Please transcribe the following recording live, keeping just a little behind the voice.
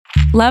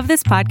Love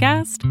this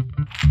podcast?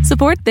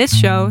 Support this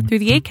show through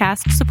the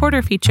Acast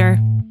supporter feature.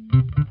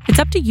 It's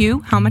up to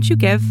you how much you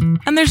give,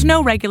 and there's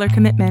no regular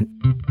commitment.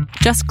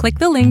 Just click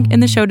the link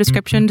in the show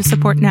description to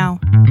support now.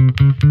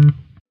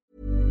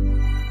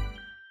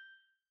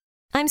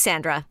 I'm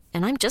Sandra,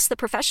 and I'm just the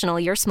professional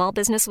your small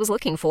business was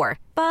looking for.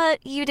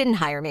 But you didn't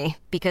hire me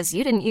because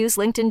you didn't use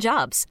LinkedIn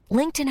Jobs.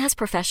 LinkedIn has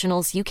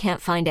professionals you can't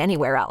find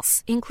anywhere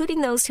else, including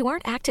those who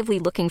aren't actively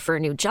looking for a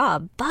new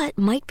job, but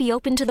might be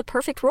open to the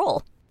perfect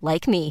role,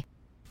 like me.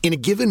 In a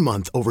given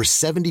month, over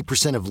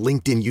 70% of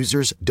LinkedIn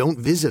users don't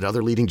visit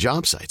other leading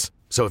job sites.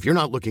 So if you're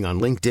not looking on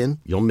LinkedIn,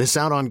 you'll miss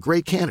out on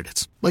great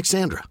candidates like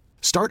Sandra.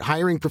 Start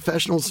hiring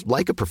professionals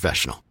like a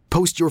professional.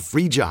 Post your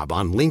free job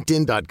on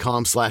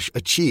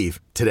linkedin.com/achieve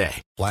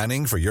today.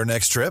 Planning for your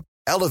next trip?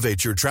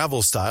 Elevate your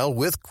travel style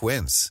with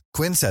Quince.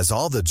 Quince has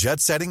all the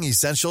jet-setting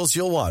essentials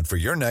you'll want for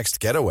your next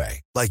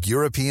getaway, like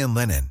European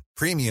linen,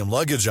 premium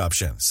luggage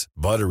options,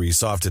 buttery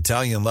soft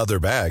Italian leather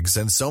bags,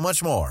 and so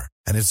much more.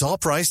 And it's all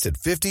priced at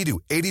 50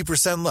 to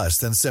 80% less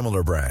than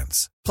similar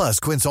brands. Plus,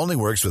 Quince only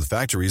works with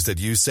factories that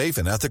use safe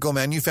and ethical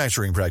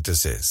manufacturing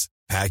practices.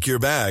 Pack your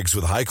bags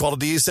with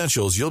high-quality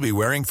essentials you'll be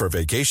wearing for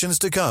vacations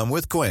to come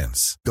with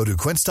Quince. Go to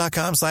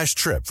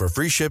quince.com/trip for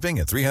free shipping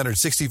and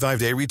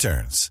 365-day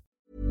returns.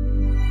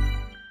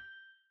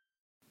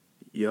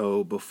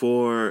 Yo,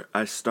 before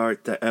I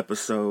start the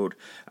episode,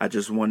 I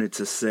just wanted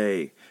to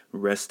say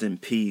rest in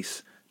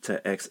peace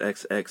to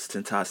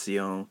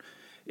XXXTentacion.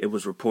 It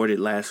was reported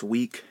last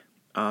week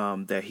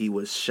that he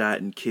was shot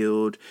and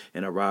killed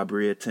in a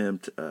robbery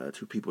attempt.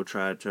 Two people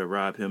tried to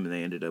rob him and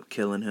they ended up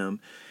killing him.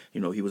 You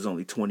know, he was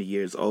only 20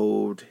 years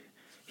old.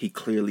 He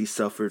clearly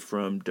suffered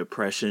from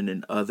depression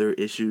and other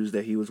issues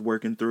that he was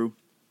working through.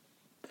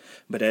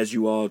 But as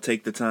you all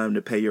take the time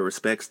to pay your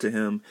respects to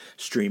him,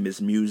 stream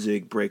his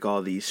music, break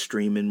all these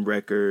streaming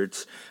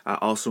records, I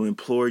also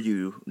implore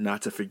you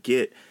not to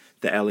forget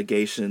the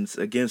allegations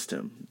against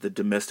him, the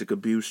domestic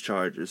abuse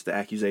charges, the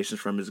accusations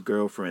from his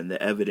girlfriend,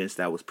 the evidence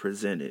that was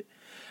presented.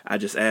 I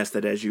just ask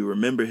that as you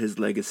remember his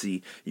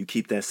legacy, you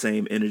keep that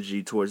same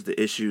energy towards the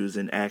issues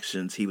and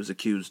actions he was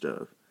accused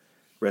of.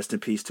 Rest in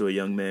peace to a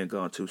young man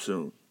gone too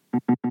soon.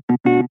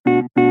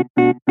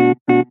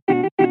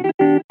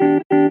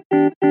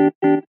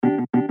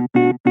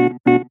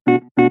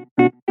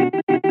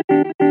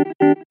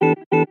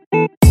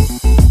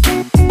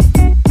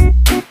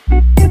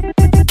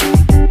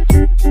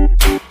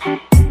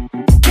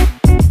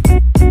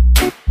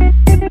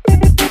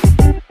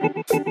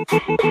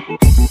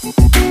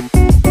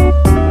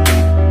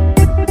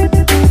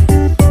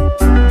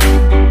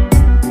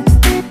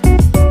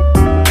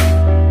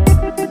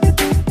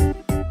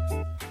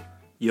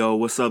 Yo,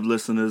 what's up,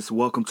 listeners?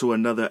 Welcome to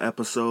another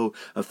episode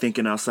of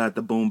Thinking Outside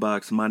the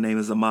Boombox. My name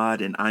is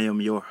Ahmad, and I am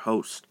your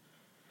host.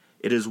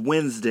 It is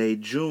Wednesday,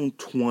 June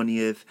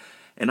 20th,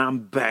 and I'm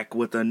back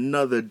with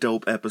another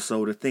dope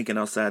episode of Thinking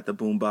Outside the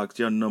Boombox,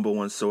 your number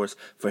one source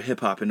for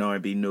hip-hop and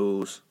R&B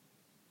news.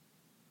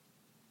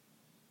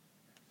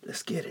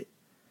 Let's get it.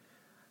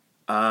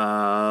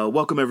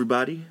 Welcome,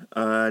 everybody.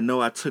 I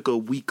know I took a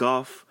week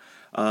off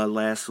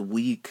last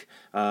week.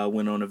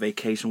 Went on a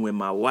vacation with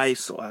my wife,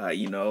 so I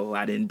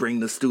didn't bring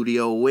the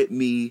studio with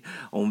me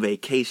on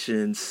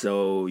vacation,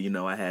 so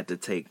I had to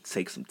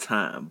take some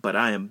time. But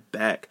I am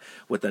back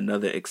with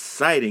another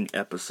exciting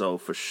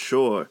episode for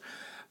sure.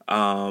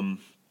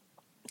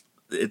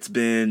 It's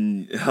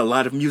been a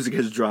lot of music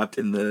has dropped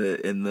in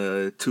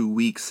the 2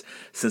 weeks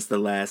since the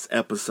last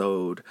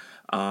episode.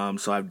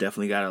 So I've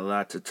definitely got a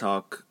lot to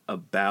talk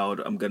about.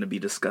 I'm going to be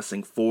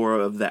discussing 4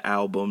 of the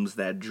albums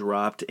that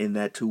dropped in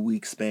that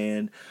 2-week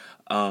span.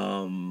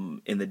 In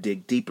the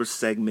Dig Deeper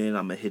segment,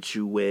 I'm going to hit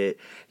you with,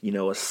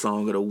 a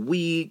song of the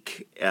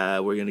week.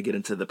 We're going to get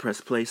into the Press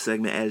Play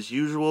segment as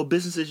usual.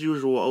 Business as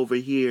usual over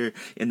here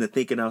in the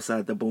Thinking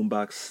Outside the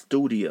Boombox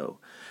studio.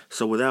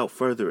 So without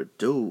further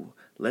ado,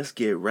 let's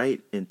get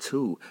right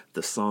into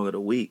the song of the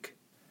week.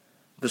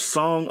 The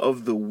Song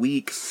of the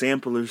Week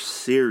Sampler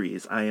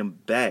Series. I am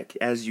back.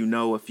 As you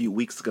know, a few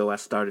weeks ago, I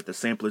started the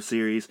Sampler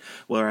Series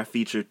where I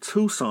featured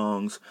 2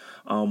 songs.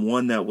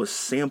 One that was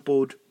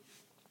sampled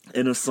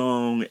in a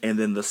song, and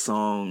then the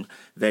song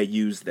that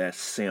used that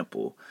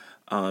sample.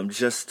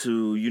 Just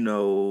to,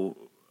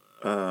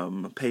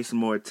 pay some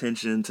more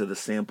attention to the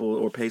sample,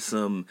 or pay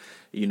some,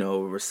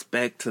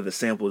 respect to the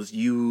samples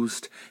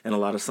used in a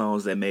lot of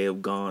songs that may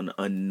have gone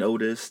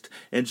unnoticed,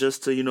 and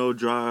just to,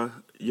 draw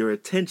your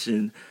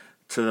attention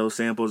to those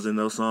samples and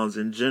those songs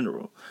in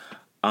general.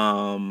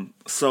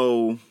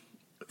 So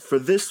for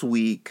this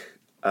week,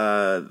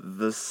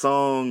 the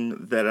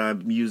song that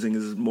I'm using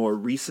is more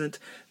recent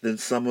than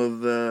some of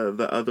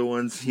the other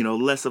ones,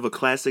 less of a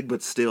classic,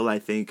 but still I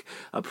think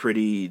a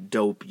pretty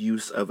dope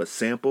use of a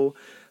sample.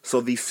 So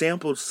the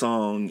sampled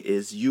song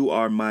is You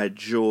Are My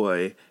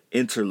Joy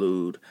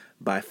Interlude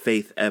by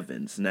Faith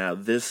Evans. Now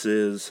this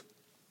is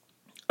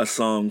a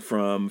song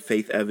from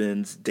Faith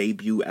Evans'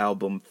 debut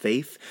album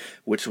Faith,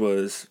 which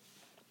was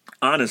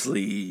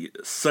honestly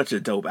such a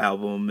dope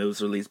album. It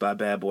was released by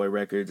Bad Boy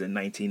Records in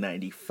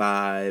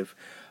 1995.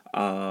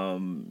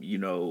 You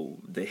know,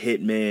 the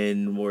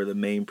Hitmen were the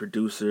main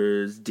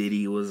producers.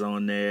 Diddy was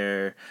on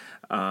there,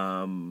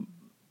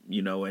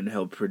 you know, and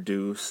helped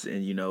produce,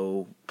 and, you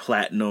know,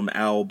 platinum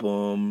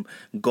album,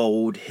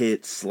 gold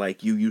hits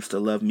like You Used to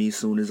Love Me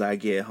Soon as I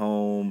Get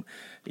Home.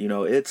 You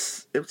know,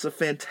 it's a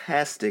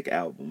fantastic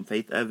album.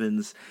 Faith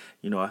Evans,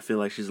 you know, I feel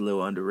like she's a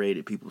little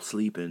underrated. People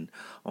sleeping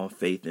on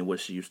Faith and what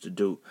she used to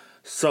do.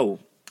 So,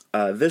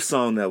 this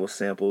song that was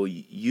sampled,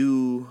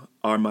 You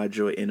Are My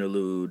Joy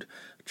Interlude,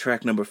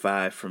 track number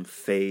 5 from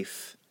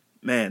Faith.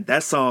 Man,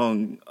 that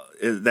song,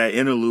 that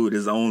interlude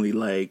is only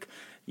like,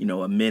 you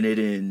know, a minute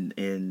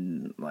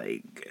in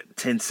like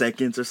 10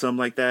 seconds or something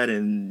like that.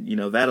 And, you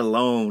know, that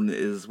alone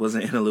was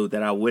an interlude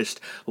that I wished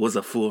was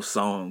a full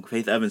song.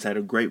 Faith Evans had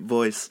a great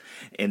voice,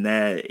 and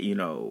that, you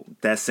know,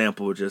 that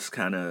sample just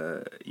kind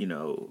of, you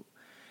know,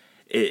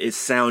 it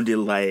sounded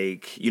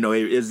like, you know,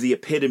 it is the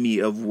epitome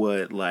of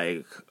what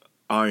like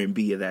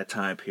R&B of that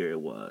time period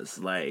was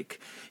like,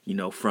 you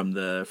know, from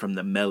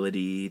the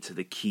melody to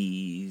the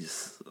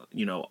keys,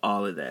 you know,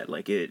 all of that.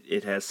 Like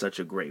it has such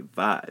a great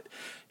vibe.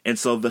 And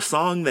so the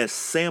song that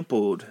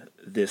sampled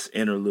this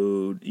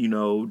interlude, you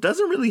know,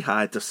 doesn't really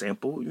hide the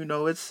sample. You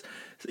know,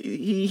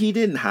 he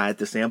didn't hide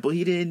the sample.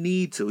 He didn't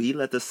need to. He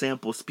let the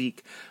sample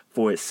speak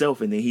for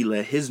itself, and then he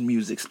let his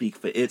music speak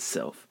for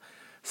itself.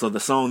 So the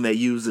song that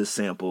used this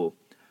sample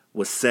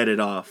was Set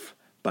It Off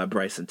by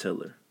Bryson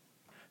Tiller.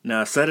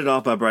 Now, Set It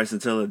Off by Bryson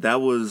Tiller,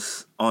 that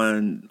was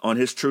on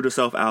his True to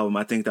Self album.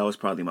 I think that was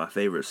probably my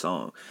favorite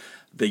song.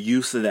 The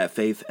use of that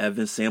Faith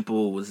Evans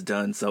sample was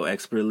done so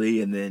expertly,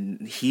 and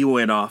then he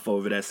went off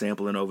over that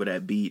sample and over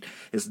that beat.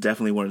 It's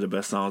definitely one of the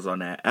best songs on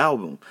that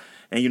album.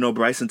 And, you know,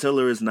 Bryson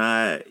Tiller is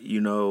not, you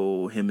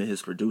know, him and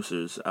his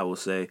producers, I will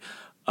say.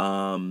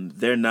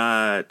 They're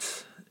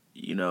not,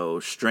 you know,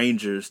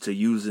 strangers to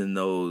using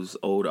those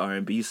old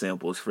R&B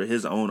samples for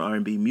his own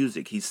R&B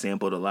music. He's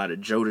sampled a lot of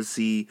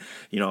Jodeci.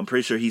 You know, I'm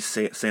pretty sure he's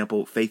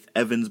sampled Faith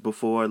Evans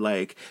before.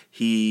 Like,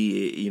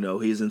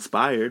 he's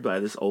inspired by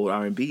this old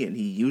R&B, and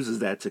he uses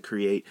that to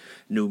create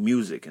new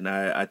music. And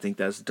I think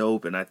that's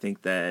dope. And I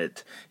think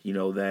that, you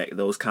know, that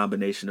those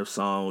combination of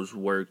songs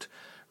worked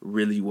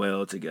really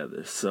well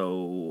together.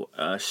 So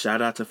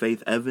shout out to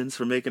Faith Evans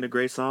for making a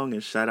great song,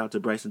 and shout out to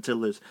Bryson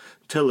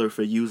Tiller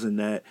for using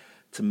that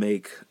to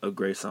make a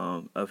great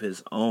song of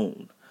his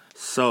own.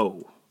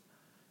 So,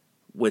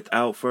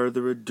 without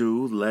further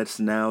ado, let's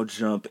now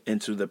jump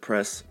into the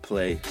Press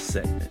Play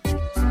segment.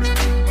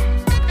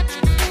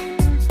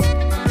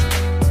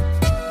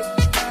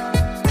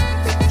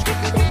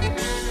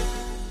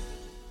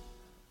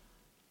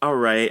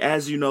 Alright,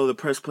 as you know, the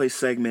Press Play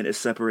segment is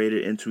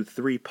separated into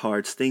 3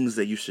 parts, things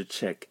that you should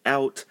check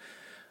out.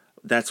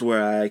 That's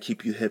where I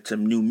keep you hip to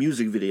new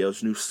music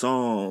videos, new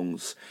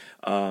songs,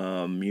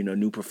 you know,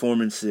 new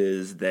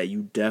performances that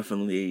you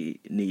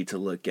definitely need to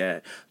look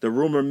at. The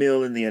rumor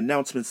mill in the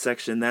announcement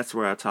section, that's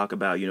where I talk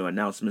about, you know,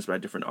 announcements by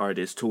different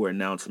artists, tour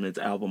announcements,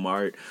 album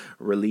art,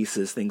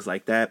 releases, things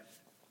like that.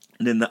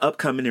 And then the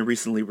upcoming and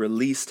recently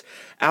released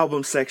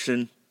album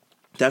section,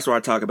 that's where I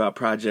talk about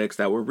projects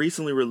that were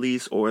recently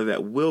released or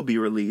that will be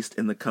released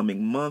in the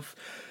coming month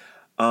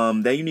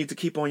that you need to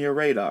keep on your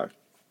radar.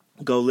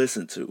 Go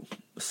listen to.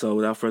 So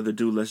without further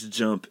ado, let's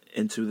jump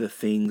into the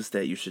things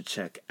that you should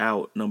check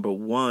out. Number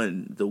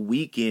 1, The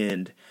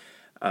Weeknd.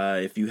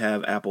 If you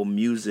have Apple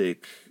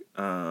Music,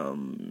 The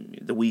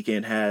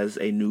Weeknd has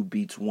a new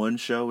Beats One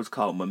show. It's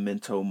called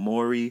Memento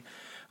Mori.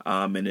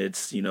 And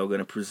it's, you know, going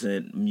to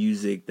present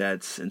music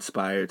that's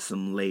inspired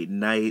some late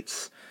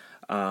nights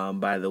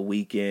by The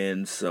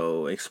Weeknd.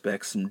 So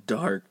expect some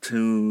dark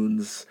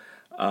tunes.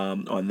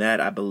 On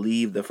that, I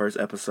believe the first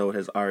episode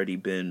has already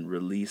been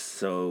released,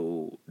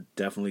 so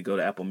definitely go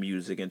to Apple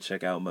Music and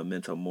check out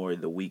Memento Mori,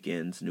 The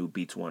Weeknd's new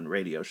Beats One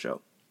radio show.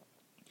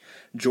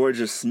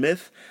 Georgia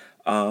Smith,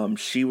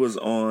 she was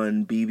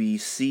on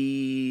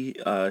BBC.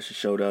 She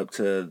showed up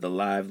to the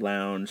Live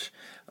Lounge,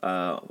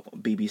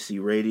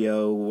 BBC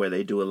Radio, where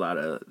they do a lot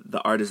of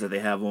the artists that they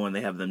have on.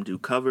 They have them do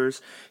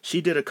covers. She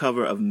did a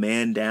cover of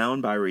Man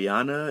Down by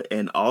Rihanna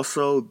and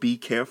also Be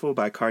Careful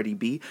by Cardi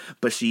B,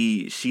 but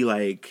she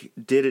like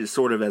did it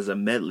sort of as a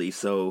medley.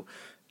 So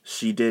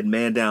she did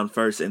Man Down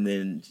first, and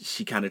then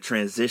she kind of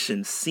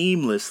transitioned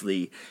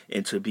seamlessly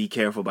into Be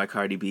Careful by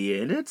Cardi B,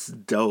 and it's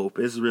dope.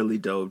 It's really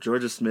dope.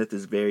 Georgia Smith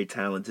is very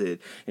talented,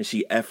 and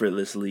she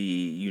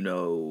effortlessly,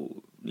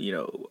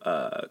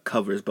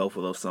 covers both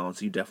of those songs.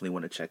 So you definitely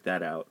want to check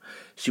that out.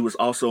 She was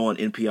also on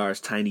NPR's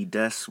Tiny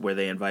Desk, where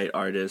they invite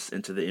artists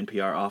into the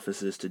NPR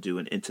offices to do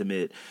an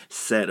intimate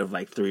set of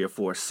like 3 or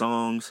 4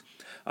 songs.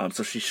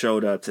 So she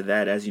showed up to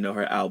that, as you know,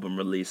 her album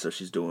release. So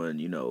she's doing,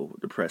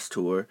 the press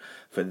tour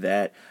for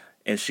that.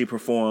 And she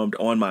performed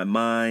On My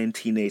Mind,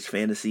 Teenage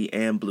Fantasy,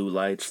 and Blue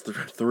Lights,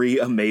 3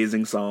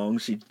 amazing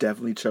songs. She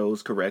definitely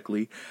chose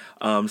correctly.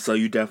 So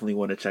you definitely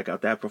want to check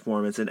out that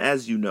performance. And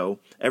as you know,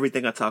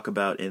 everything I talk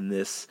about in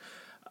this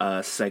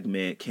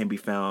segment can be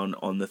found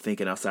on the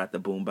Thinking Outside the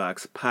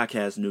Boombox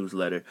podcast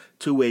newsletter.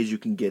 2 ways you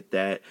can get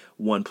that.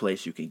 1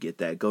 place you can get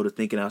that. Go to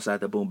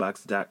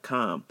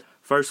thinkingoutsidetheboombox.com.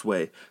 First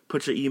way,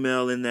 put your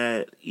email in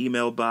that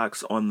email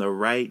box on the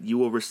right. You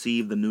will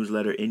receive the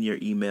newsletter in your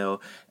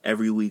email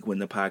every week when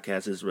the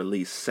podcast is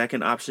released.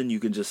 Second option, you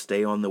can just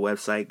stay on the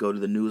website, go to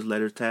the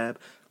newsletter tab.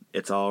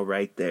 It's all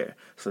right there.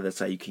 So that's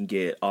how you can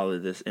get all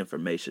of this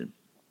information.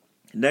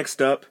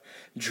 Next up,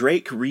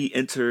 Drake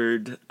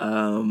re-entered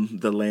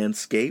the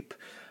landscape,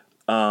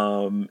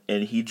 and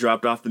he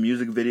dropped off the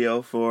music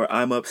video for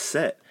I'm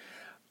Upset.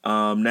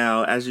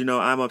 Now, as you know,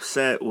 I'm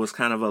Upset was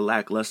kind of a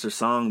lackluster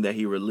song that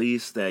he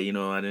released that, you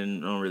know, I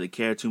don't really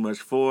care too much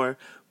for,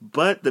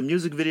 but the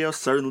music video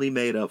certainly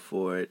made up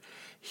for it.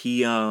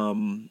 He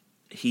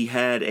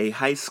had a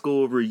high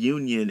school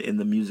reunion in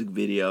the music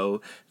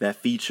video that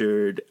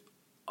featured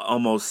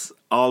almost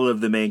all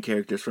of the main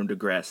characters from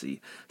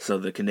Degrassi. So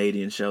the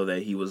Canadian show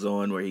that he was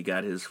on where he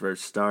got his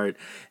first start,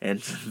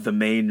 and the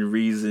main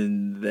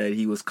reason that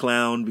he was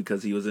clowned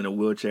because he was in a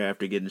wheelchair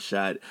after getting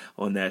shot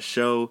on that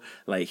show.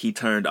 Like, he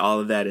turned all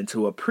of that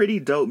into a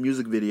pretty dope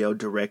music video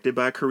directed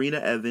by Karina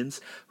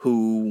Evans,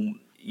 who,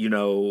 you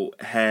know,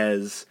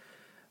 has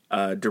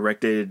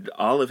directed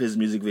all of his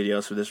music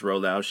videos for this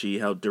rollout. She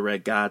helped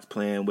direct God's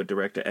Plan with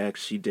Director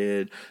X. She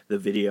did the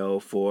video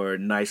for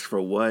Nice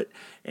for What,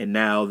 and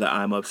now the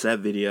I'm Upset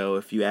video.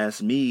 If you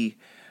ask me,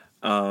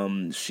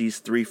 she's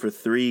 3 for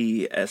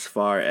 3 as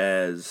far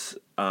as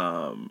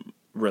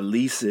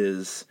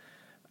releases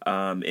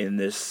in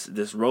this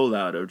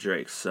rollout of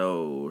Drake.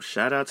 So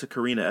shout out to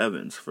Karina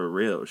Evans, for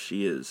real.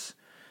 She is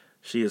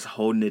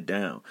holding it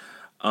down.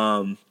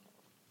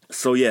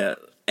 So yeah,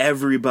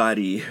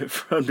 everybody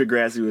from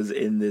Degrassi was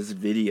in this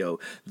video.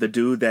 The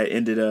dude that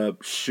ended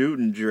up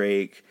shooting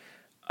Drake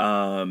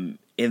in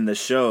the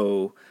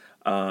show,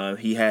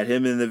 he had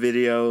him in the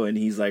video, and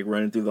he's like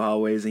running through the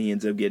hallways, and he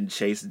ends up getting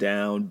chased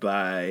down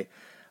by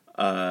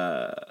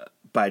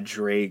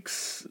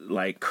Drake's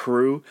like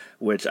crew,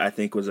 which I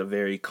think was a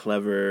very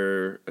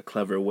clever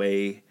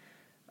way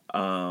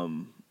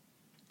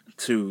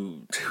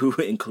to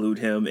include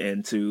him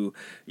and to,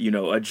 you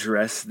know,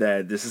 address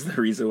that this is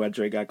the reason why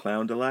Drake got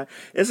clowned a lot.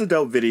 It's a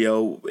dope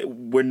video.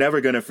 We're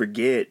never going to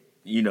forget,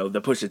 you know,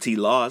 the Pusha T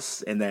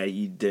loss and that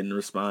he didn't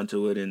respond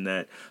to it, and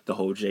that the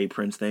whole Jay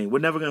Prince thing. We're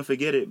never going to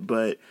forget it,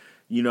 but,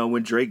 you know,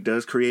 when Drake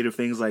does creative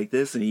things like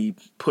this and he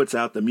puts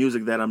out the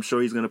music that I'm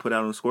sure he's going to put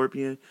out on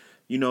Scorpion,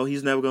 you know,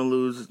 he's never going to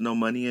lose no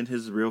money, and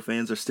his real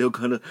fans are still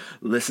going to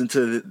listen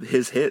to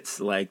his hits.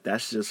 Like,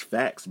 that's just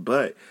facts.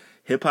 But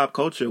hip-hop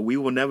culture, we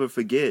will never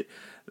forget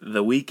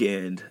The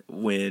Weeknd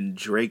when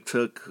Drake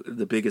took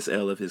the biggest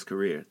L of his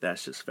career.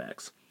 That's just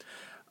facts.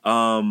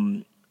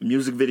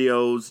 Music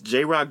videos.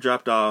 J-Rock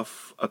dropped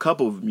off a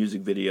couple of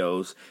music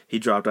videos. He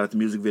dropped off the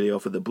music video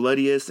for The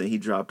Bloodiest, and he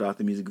dropped off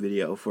the music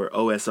video for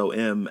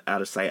OSOM,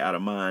 Out of Sight, Out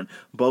of Mind.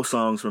 Both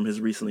songs from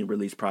his recently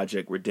released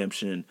project,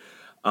 Redemption.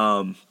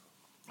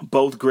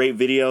 Both great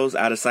videos.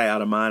 Out of Sight,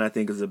 Out of Mind, I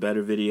think, is a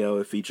better video.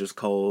 It features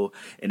Cole,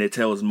 and it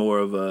tells more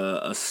of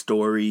a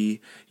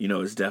story. You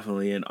know, it's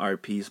definitely an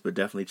art piece, but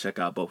definitely check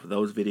out both of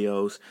those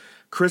videos.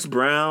 Chris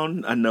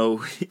Brown, I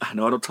know I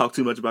don't talk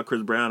too much about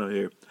Chris Brown on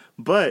here,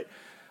 but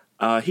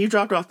he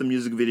dropped off the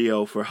music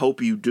video for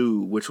Hope You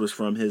Do, which was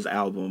from his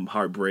album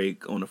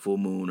Heartbreak on a Full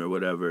Moon or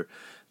whatever,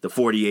 the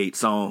 48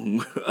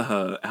 song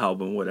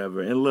album,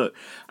 whatever. And look,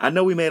 I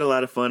know we made a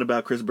lot of fun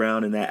about Chris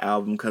Brown in that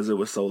album because it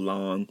was so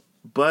long,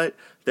 but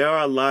there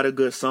are a lot of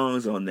good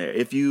songs on there.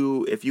 If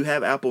you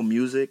have Apple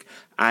Music,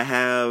 I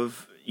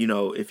have, you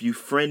know, if you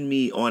friend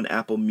me on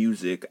Apple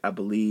Music, I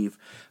believe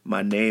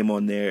my name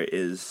on there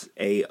is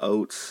A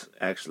Oates.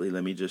 Actually,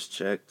 let me just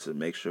check to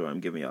make sure I'm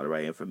giving y'all the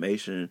right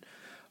information.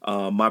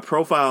 My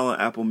profile on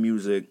Apple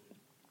Music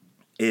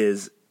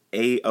is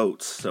A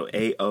Oates, so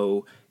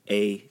AOATES.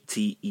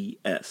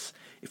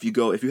 If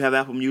you have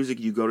Apple Music,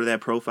 you go to that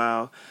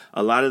profile.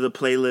 A lot of the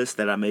playlists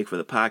that I make for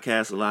the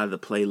podcast, a lot of the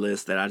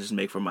playlists that I just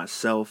make for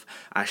myself,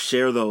 I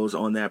share those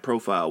on that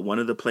profile. One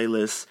of the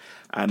playlists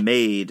I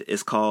made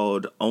is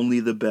called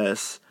Only the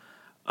Best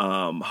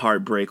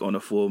Heartbreak on a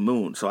Full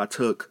Moon. So I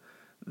took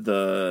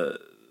that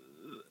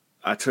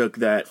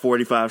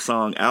 45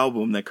 song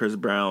album that Chris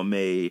Brown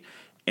made,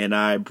 and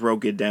I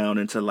broke it down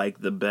into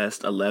like the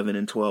best 11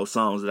 and 12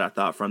 songs that I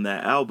thought from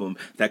that album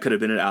that could have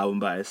been an album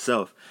by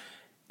itself.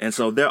 And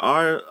so there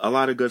are a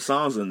lot of good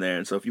songs in there.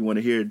 And so if you want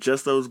to hear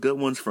just those good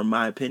ones, from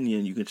my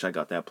opinion, you can check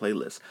out that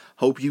playlist.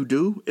 Hope You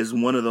Do is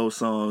one of those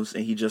songs,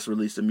 and he just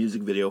released a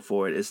music video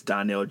for it. It's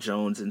Donnell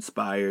Jones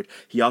inspired.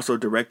 He also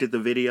directed the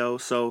video.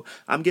 So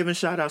I'm giving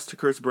shout outs to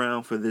Chris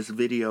Brown for this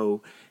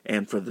video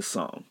and for the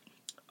song.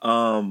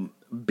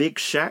 Big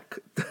Shaq,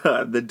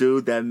 the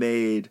dude that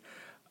made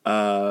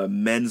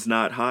Men's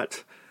Not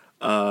Hot.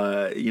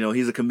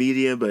 He's a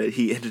comedian, but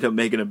he ended up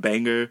making a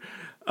banger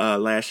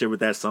last year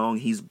with that song.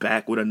 He's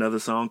back with another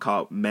song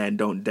called Man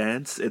Don't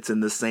Dance. It's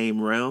in the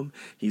same realm.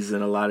 He's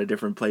in a lot of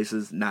different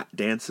places not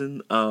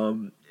dancing.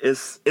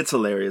 It's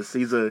hilarious.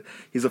 He's a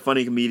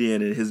funny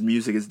comedian, and his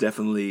music is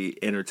definitely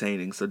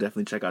entertaining. So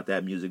definitely check out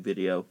that music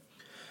video.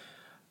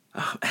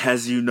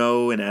 As you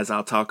know, and as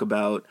I'll talk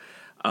about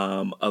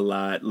a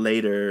lot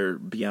later,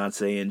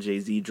 Beyonce and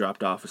Jay-Z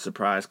dropped off a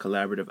surprise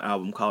collaborative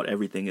album called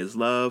Everything Is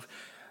Love.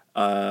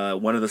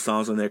 One of the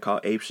songs on there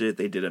called Ape Shit,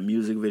 they did a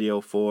music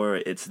video for.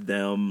 It's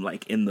them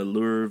like in the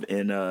Louvre,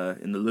 in the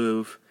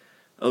Louvre.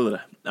 Oh,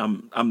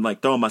 I'm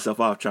like throwing myself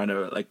off trying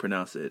to like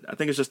pronounce it. I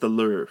think it's just the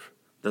Louvre.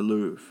 The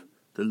Louvre.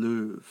 The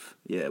Louvre.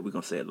 Yeah, we're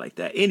going to say it like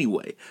that.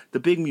 Anyway, the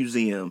big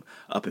museum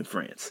up in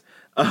France.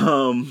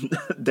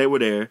 They were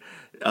there.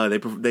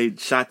 They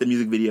shot the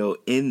music video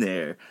in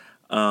there.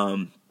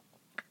 And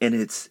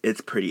it's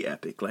pretty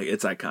epic. Like,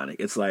 it's iconic.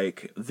 It's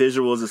like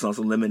visuals. It's on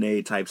some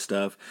Lemonade type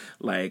stuff.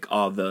 Like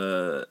all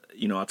the,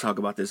 I'll talk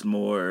about this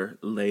more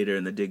later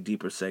in the Dig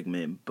Deeper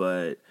segment,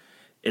 but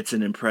it's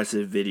an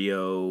impressive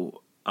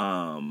video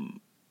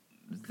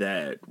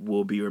that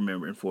we'll be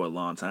remembering for a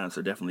long time.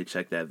 So definitely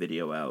check that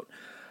video out.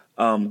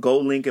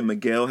 GoldLink and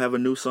Miguel have a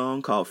new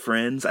song called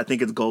Friends. I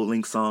think it's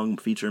GoldLink's song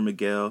featuring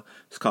Miguel.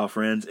 It's called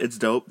Friends. It's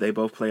dope. They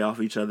both play off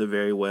each other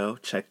very well.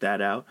 Check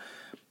that out.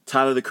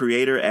 Tyler, the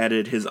Creator,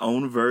 added his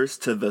own verse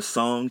to the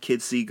song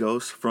Kids See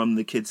Ghosts from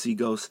the Kids See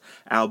Ghosts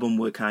album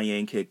with Kanye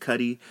and Kid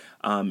Cudi.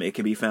 It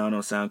can be found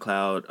on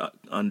SoundCloud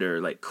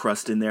under like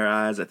Crust in Their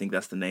Eyes. I think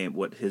that's the name,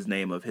 his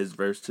name of his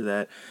verse to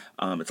that.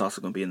 It's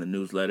also going to be in the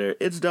newsletter.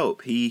 It's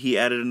dope. He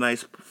added a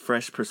nice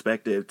fresh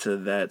perspective to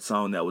that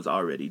song that was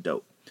already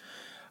dope.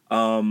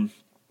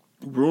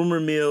 Rumor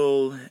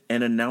mill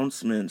and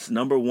announcements.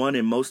 Number one,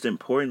 and most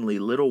importantly,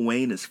 Lil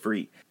Wayne is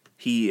free.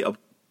 He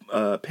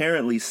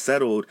apparently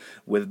settled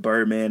with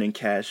Birdman and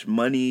Cash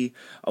Money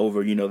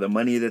over, the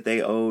money that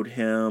they owed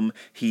him.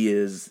 He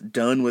is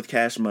done with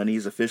Cash Money.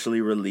 He's officially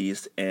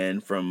released.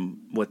 And from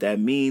what that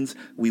means,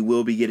 we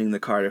will be getting the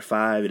Carter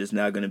 5. It is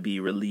now going to be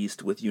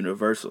released with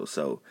Universal.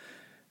 So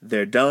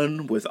they're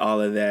done with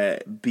all of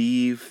that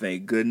beef,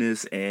 thank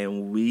goodness,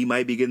 and we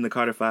might be getting the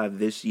Carter 5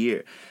 this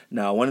year.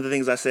 Now, one of the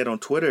things I said on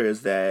Twitter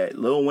is that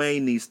Lil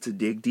Wayne needs to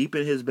dig deep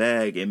in his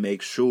bag and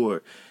make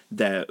sure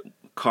that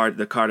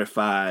the Carter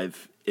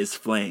 5 is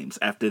flames.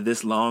 After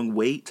this long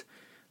wait,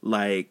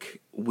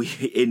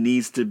 it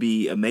needs to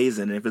be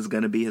amazing. And if it's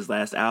going to be his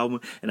last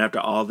album, and after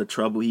all the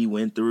trouble he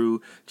went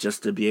through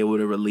just to be able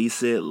to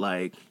release it,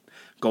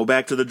 go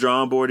back to the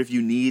drawing board if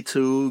you need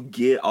to.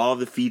 Get all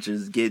the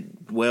features.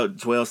 Get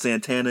Joel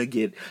Santana.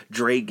 Get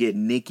Drake. Get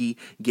Nicki.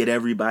 Get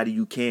everybody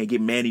you can.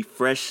 Get Manny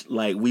Fresh.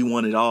 We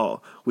want it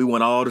all. We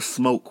want all the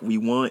smoke. We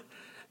want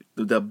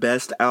the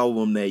best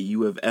album that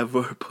you have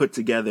ever put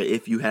together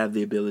if you have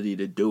the ability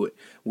to do it.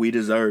 We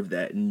deserve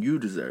that, and you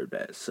deserve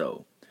that.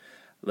 So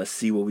let's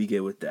see what we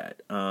get with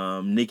that.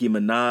 Nicki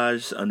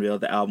Minaj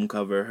unveiled the album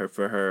cover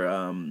for her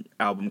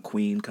album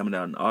Queen coming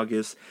out in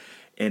August.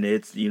 And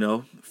it's,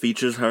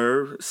 features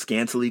her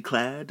scantily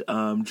clad,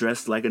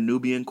 dressed like a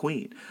Nubian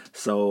queen.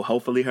 So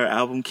hopefully her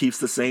album keeps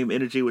the same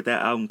energy with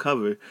that album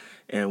cover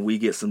and we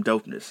get some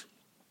dopeness.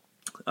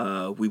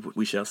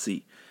 We shall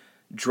see.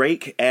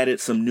 Drake added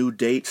some new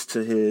dates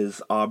to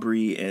his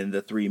Aubrey and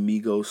the Three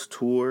Migos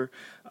tour.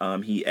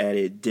 He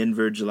added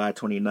Denver, July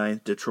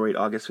 29th, Detroit,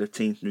 August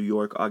 15th, New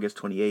York, August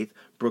 28th,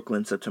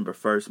 Brooklyn, September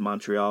 1st,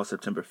 Montreal,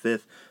 September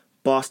 5th,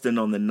 Boston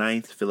on the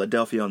 9th,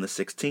 Philadelphia on the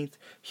 16th,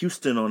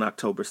 Houston on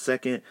October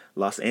 2nd,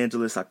 Los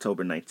Angeles,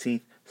 October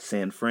 19th,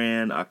 San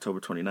Fran,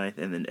 October 29th,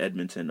 and then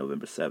Edmonton,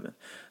 November 7th.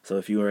 So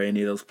if you are in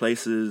any of those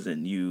places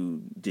and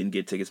you didn't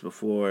get tickets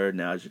before,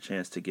 now's your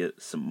chance to get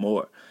some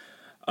more.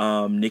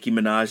 Nicki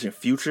Minaj and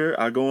Future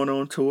are going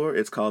on tour.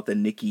 It's called the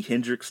Nicki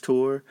Hendrix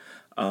Tour.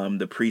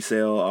 The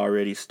pre-sale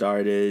already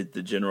started.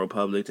 The general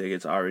public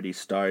tickets already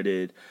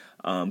started.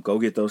 Go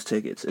get those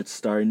tickets.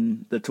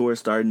 The tour is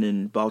starting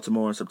in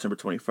Baltimore on September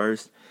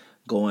 21st,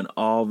 going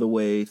all the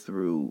way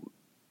through,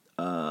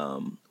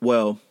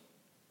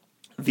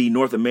 the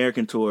North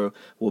American tour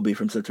will be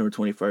from September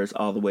 21st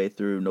all the way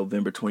through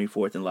November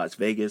 24th in Las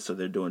Vegas. So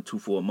they're doing 2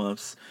 full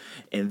months.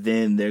 And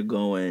then they're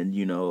going,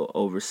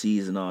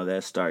 overseas and all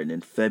that starting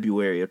in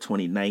February of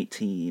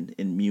 2019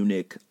 in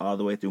Munich all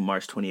the way through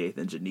March 28th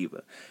in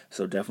Geneva.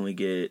 So definitely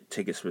get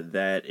tickets for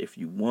that if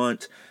you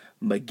want.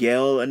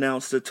 Miguel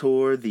announced a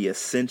tour, the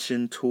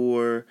Ascension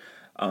Tour,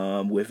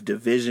 with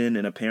Division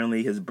and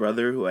apparently his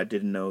brother, who I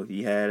didn't know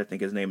he had. I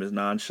think his name is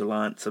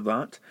Nonchalant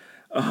Savant.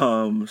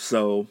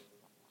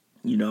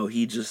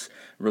 He just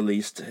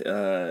released,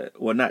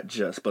 not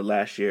just, but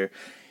last year,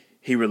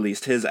 he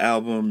released his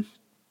album.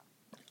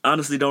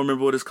 Honestly, don't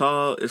remember what it's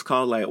called. It's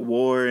called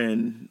War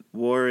and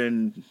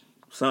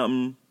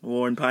something,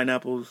 War and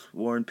Pineapples,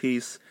 War and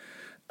Peace.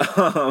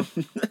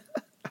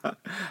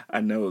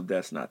 I know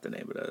that's not the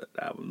name of the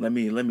album. Let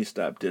me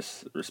stop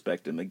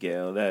disrespecting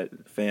Miguel.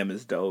 That fam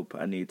is dope.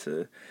 I need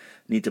to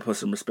put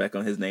some respect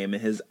on his name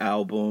and his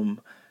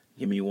album.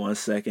 Give me 1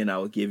 second. I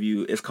will give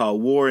you. It's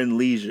called War and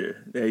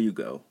Leisure. There you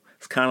go.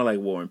 It's kind of like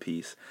War and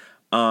Peace.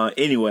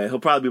 Anyway, he'll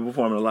probably be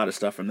performing a lot of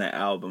stuff from that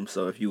album.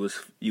 So if you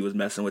was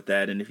messing with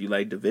that, and if you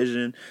like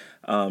Division,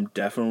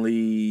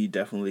 definitely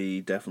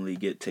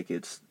get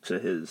tickets to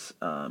his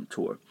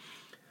tour.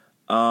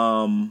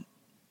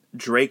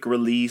 Drake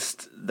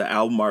released the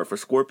album art for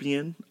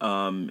Scorpion.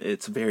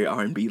 It's very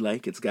R&B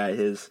like. It's got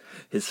his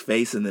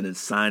face and then it's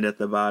signed at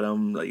the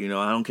bottom. I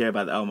don't care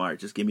about the album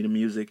art. Just give me the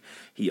music.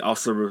 He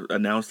also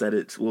announced that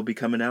it will be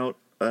coming out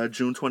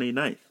June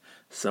 29th.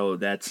 So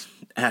that's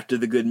after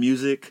the good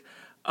music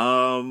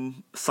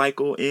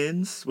cycle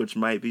ends, which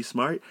might be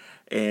smart.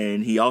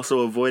 And he also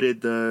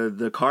avoided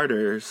the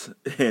Carters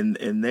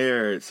in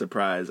their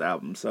surprise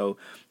album. So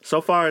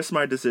far, a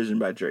smart decision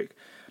by Drake.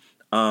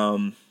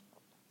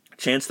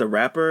 Chance the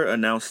Rapper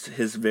announced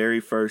his very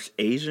first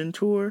Asian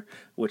tour,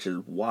 which is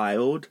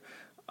wild.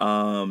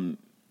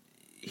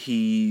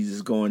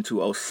 He's going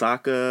to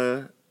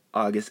Osaka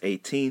August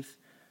 18th,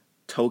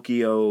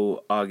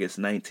 Tokyo August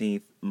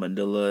 19th,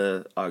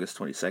 Manila August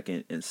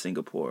 22nd, and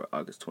Singapore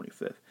August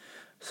 25th.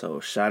 So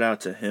shout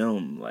out to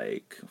him,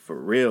 like, for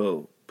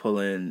real,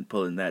 pulling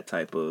those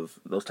type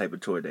of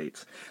tour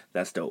dates.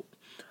 That's dope.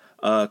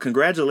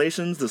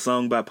 Congratulations, the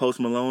song by Post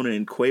Malone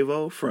and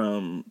Quavo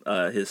from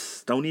his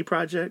Stoney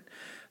project.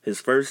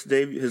 His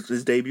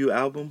debut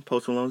album,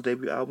 Post Malone's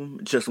debut album,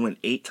 just went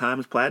 8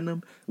 times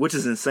platinum, which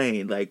is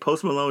insane. Like,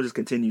 Post Malone just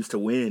continues to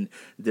win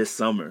this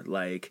summer.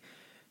 Like,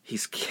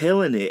 he's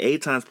killing it.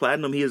 8 times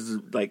platinum. He is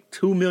like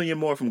 2 million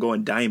more from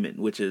going diamond,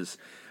 which is,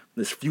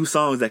 there's few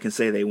songs that can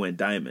say they went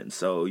diamond.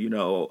 So,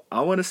 I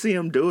want to see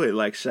him do it.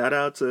 Like, shout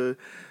out to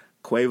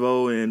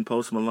Quavo and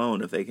Post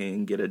Malone if they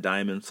can get a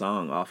diamond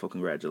song off of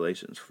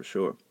Congratulations, for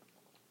sure.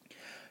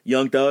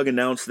 Young Thug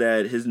announced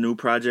that his new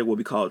project will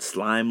be called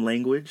Slime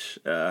Language.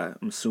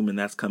 I'm assuming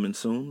that's coming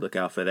soon. Look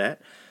out for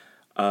that.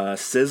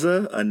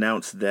 SZA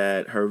announced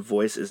that her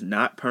voice is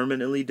not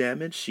permanently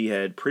damaged. She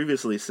had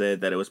previously said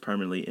that it was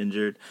permanently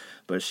injured,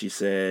 but she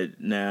said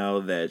now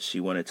that she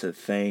wanted to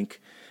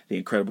thank the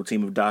incredible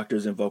team of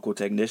doctors and vocal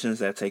technicians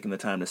that have taken the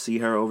time to see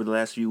her over the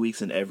last few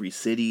weeks in every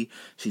city.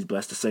 She's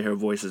blessed to say her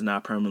voice is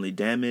not permanently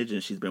damaged,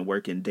 and she's been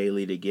working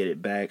daily to get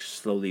it back,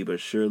 slowly but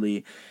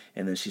surely.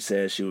 And then she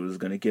said she was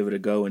going to give it a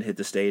go and hit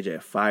the stage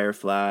at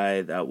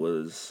Firefly. That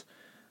was,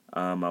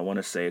 I want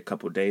to say, a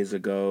couple days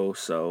ago.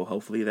 So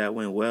hopefully that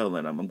went well,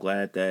 and I'm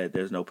glad that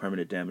there's no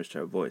permanent damage to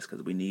her voice,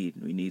 because we need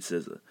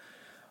SZA.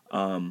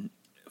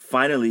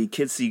 Finally,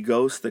 Kids See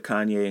Ghosts, the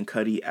Kanye and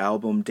Cudi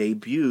album,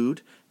 debuted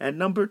at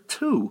number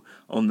 2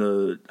 on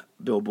the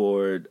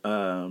Billboard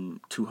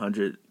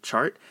 200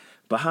 chart,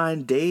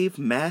 behind Dave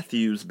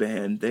Matthews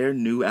Band, their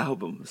new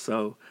album.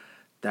 So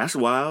that's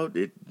wild.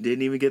 It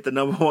didn't even get the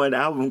number 1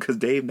 album because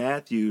Dave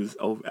Matthews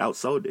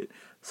outsold it.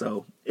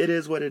 So it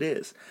is what it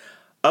is.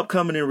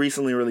 Upcoming and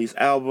recently released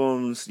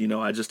albums,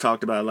 I just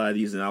talked about a lot of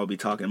these, and I'll be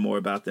talking more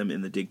about them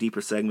in the Dig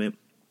Deeper segment.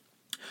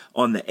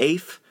 On the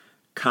 8th,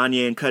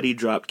 Kanye and Cudi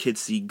dropped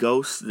Kids See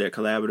Ghosts, their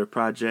collaborative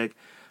project.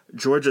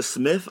 Georgia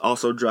Smith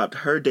also dropped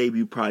her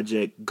debut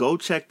project. Go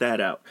check that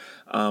out.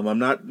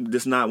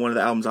 This is not one of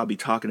the albums I'll be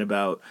talking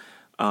about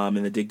in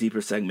the Dig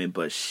Deeper segment,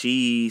 but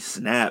she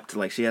snapped.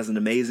 Like, she has an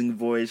amazing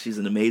voice. She's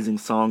an amazing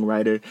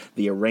songwriter.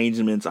 The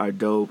arrangements are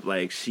dope.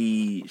 Like,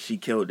 she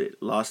killed it.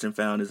 Lost and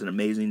Found is an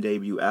amazing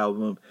debut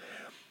album.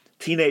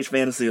 Teenage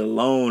Fantasy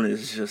alone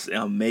is just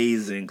an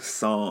amazing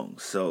song.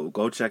 So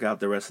go check out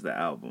the rest of the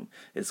album.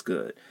 It's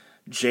good.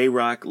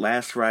 J-Rock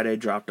last Friday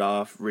dropped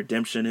off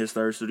Redemption, his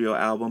 3rd studio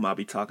album. I'll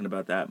be talking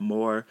about that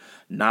more.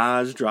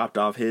 Nas dropped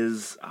off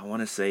his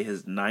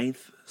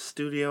 9th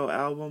studio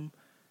album,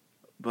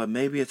 but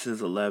maybe it's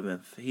his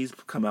 11th. He's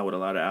come out with a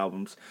lot of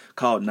albums,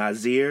 called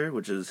Nasir,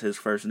 which is his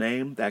first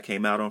name. That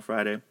came out on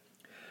Friday.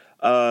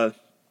 I'll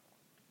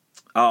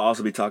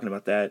also be talking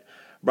about that.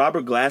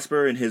 Robert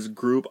Glasper and his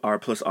group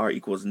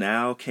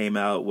R+R=Now came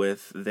out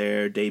with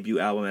their debut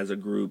album as a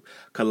group,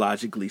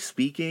 Collagically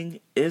Speaking.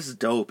 It's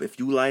dope. If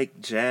you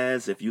like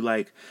jazz, if you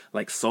like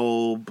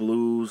soul,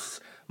 blues,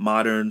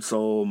 modern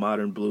soul,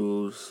 modern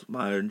blues,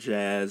 modern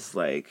jazz,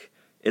 like,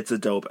 it's a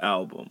dope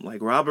album.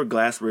 Like, Robert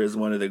Glasper is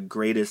one of the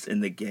greatest in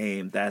the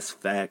game. That's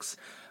facts.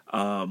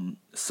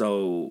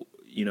 So,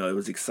 it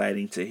was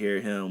exciting to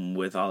hear him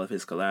with all of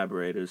his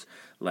collaborators,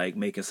 like,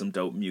 making some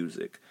dope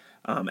music.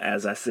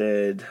 As I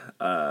said,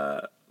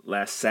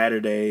 last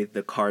Saturday,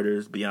 the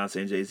Carters, Beyonce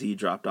and Jay-Z,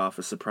 dropped off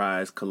a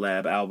surprise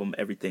collab album,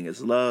 Everything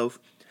Is Love.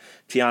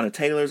 Tiana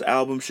Taylor's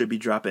album should be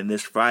dropping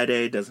this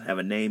Friday. Doesn't have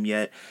a name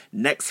yet.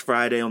 Next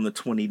Friday, on the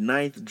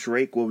 29th,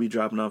 Drake will be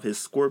dropping off his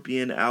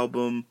Scorpion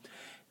album.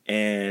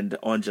 And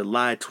on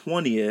July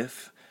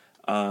 20th,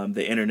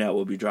 the internet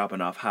will be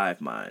dropping off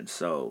Hive Mind.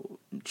 So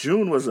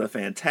June was a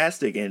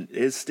fantastic, and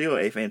is still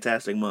a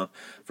fantastic month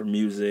for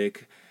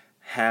music.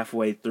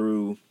 Halfway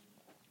through,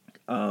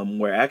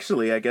 where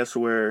actually I guess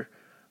we're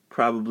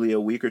probably a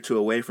week or two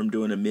away from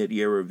doing a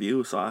mid-year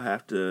review, so I'll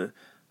have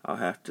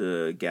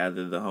to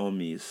gather the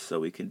homies so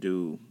we can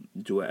do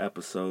an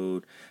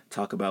episode,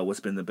 talk about what's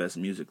been the best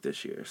music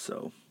this year.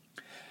 So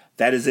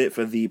that is it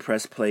for the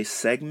Press Play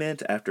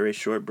segment. After a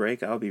short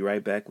break, I'll be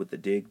right back with the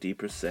Dig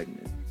Deeper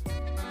segment.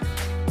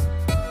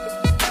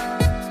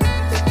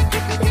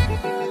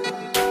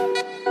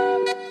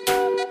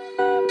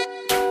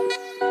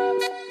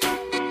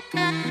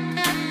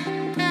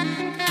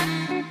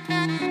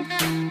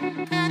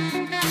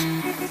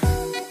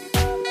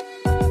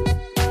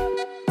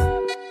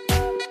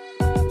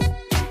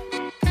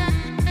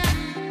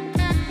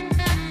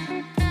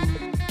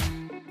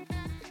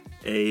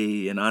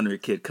 In honor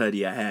of Kid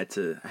Cudi, I had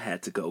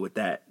to go with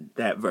that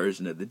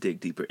version of the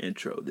Dig Deeper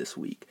intro this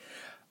week.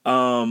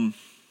 The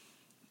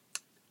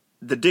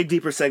Dig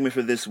Deeper segment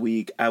for this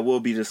week, I will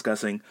be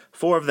discussing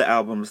 4 of the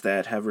albums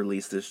that have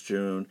released this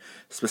June,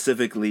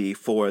 specifically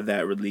 4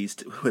 that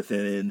released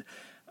within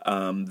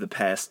the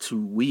past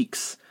 2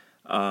 weeks.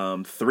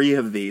 3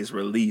 of these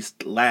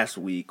released last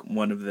week,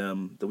 one of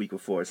them the week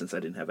before since I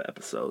didn't have an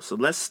episode. So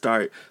let's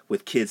start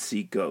with Kids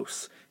See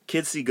Ghosts.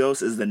 Kids See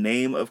Ghosts is the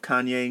name of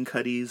Kanye and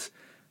Cudi's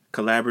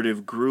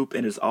collaborative group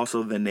and is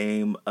also the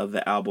name of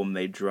the album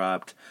they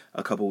dropped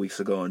a couple weeks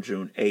ago on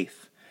June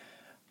 8th.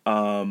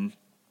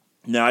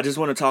 Now, I just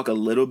want to talk a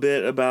little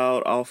bit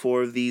about all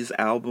 4 of these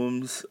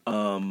albums.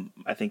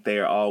 I think they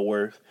are all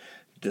worth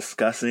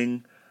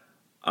discussing.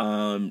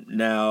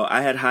 Now,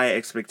 I had high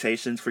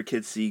expectations for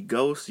Kids See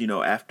Ghosts,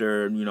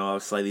 after, I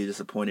was slightly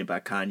disappointed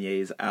by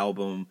Kanye's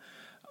album.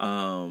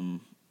 I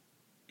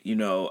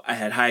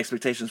had high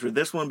expectations for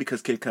this one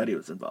because Kid Cudi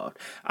was involved.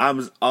 I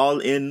was all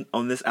in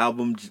on this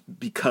album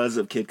because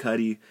of Kid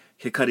Cudi.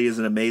 Kid Cudi is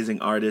an amazing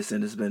artist,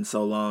 and it's been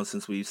so long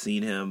since we've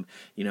seen him,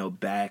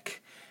 back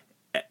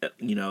at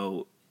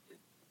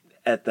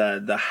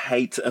the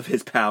height of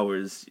his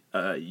powers,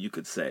 you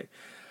could say.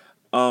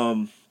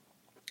 So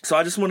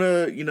I just want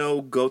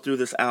to, go through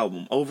this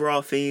album.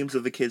 Overall themes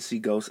of the Kids See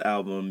Ghosts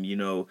album,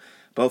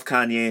 both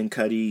Kanye and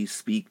Cudi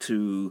speak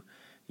to,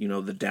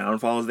 the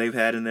downfalls they've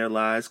had in their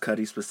lives.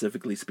 Cudi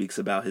specifically speaks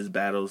about his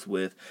battles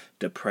with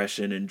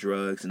depression and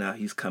drugs. Now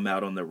he's come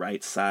out on the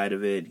right side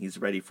of it. He's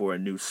ready for a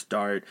new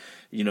start.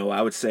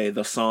 I would say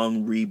the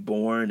song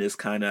Reborn is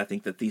kind of, I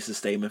think, the thesis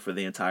statement for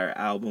the entire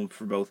album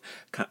for both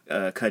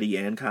Cudi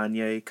and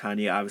Kanye.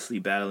 Kanye obviously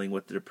battling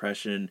with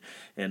depression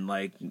and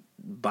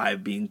by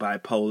being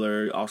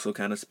bipolar also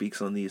kind of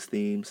speaks on these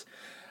themes.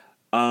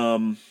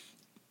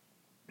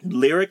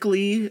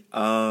 Lyrically,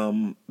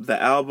 the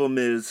album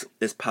is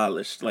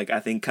polished. I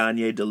think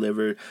Kanye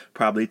delivered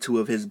probably 2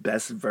 of his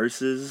best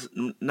verses,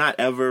 not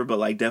ever,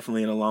 but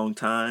definitely in a long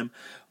time,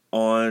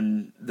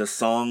 on the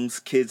songs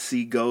Kids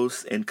See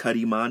Ghosts and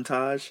Cudi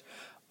Montage.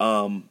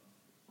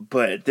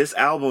 But this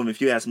album,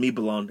 if you ask me,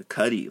 belonged to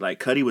Cudi.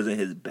 Cudi was in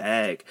his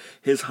bag.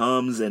 His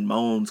hums and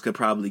moans could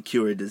probably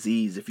cure a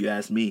disease, if you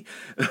ask me.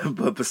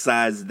 But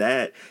besides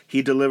that,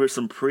 he delivered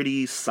some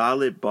pretty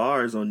solid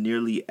bars on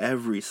nearly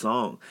every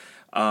song.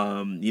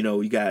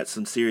 You got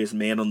some serious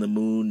Man on the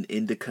Moon,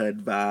 Indica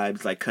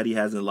vibes. Cudi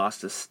hasn't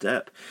lost a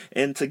step.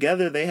 And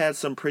together they had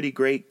some pretty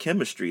great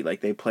chemistry.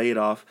 They played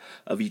off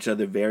of each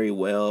other very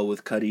well,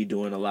 with Cudi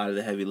doing a lot of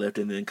the heavy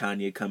lifting and then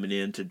Kanye coming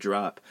in to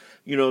drop,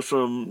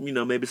 some,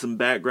 maybe some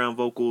background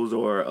vocals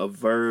or a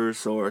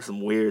verse or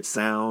some weird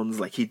sounds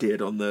like he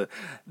did on the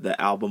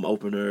album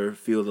opener,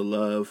 Feel the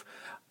Love.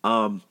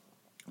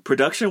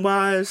 Production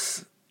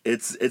wise,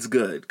 it's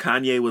good.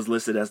 Kanye was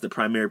listed as the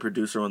primary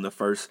producer on the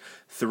first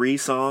 3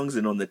 songs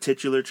and on the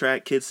titular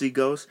track, Kids See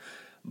Ghosts,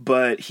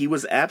 but he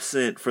was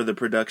absent for the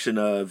production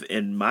of,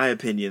 in my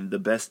opinion, the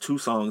best 2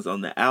 songs on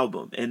the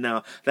album. And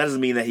now, that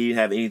doesn't mean that he didn't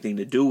have anything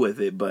to do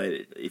with it, but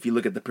if you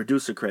look at the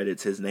producer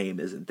credits, his name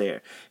isn't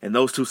there. And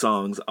those 2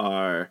 songs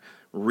are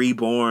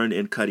Reborn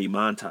and Cudi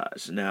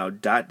Montage. Now,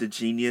 Dot the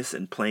Genius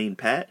and Plain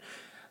Pat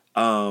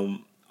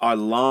are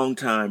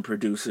longtime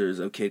producers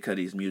of Kid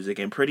Cudi's music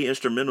and pretty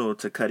instrumental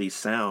to Cudi's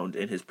sound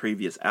in his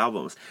previous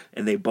albums,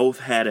 and they both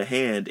had a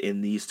hand in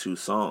these 2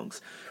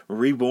 songs.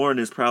 Reborn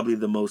is probably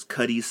the most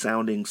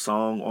Cudi-sounding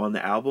song on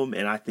the album,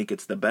 and I think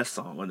it's the best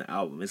song on the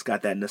album. It's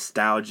got that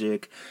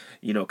nostalgic,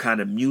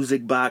 kind of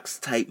music box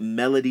type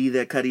melody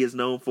that Cudi is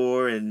known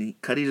for, and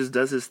Cudi just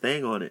does his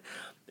thing on it.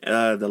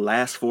 The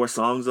last 4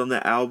 songs on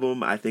the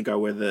album, I think, are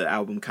where the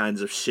album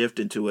kinds of shift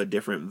into a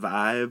different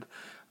vibe.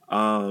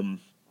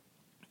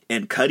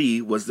 And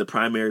Cudi was the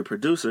primary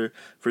producer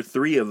for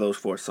 3 of those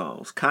 4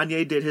 songs.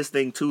 Kanye did his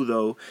thing too,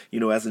 though.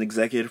 As an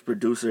executive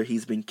producer,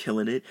 he's been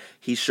killing it.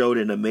 He showed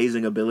an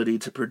amazing ability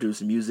to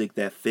produce music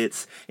that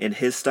fits in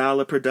his style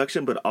of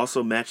production, but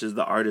also matches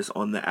the artist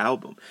on the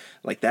album.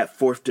 That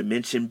Fourth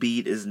Dimension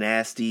beat is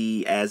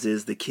nasty, as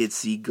is the Kids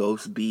See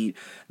Ghosts beat.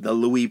 The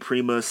Louis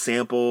Prima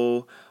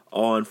sample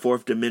on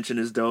Fourth Dimension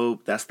is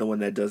dope. That's the one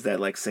that does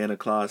that Santa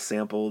Claus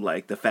sample.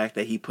 The fact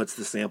that he puts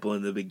the sample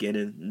in the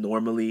beginning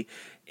normally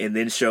and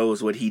then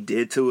shows what he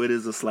did to it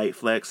is a slight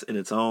flex in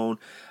its own.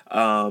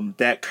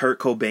 That Kurt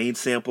Cobain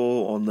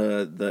sample on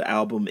the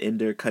album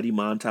Ender, Cudi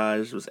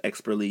Montage, was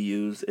expertly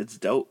used. It's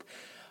dope.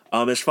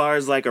 As far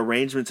as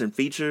arrangements and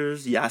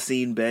features,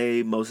 Yasin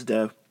Bey, Mos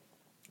Def,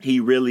 he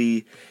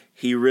really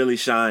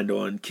shined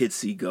on Kids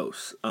See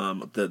Ghosts,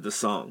 the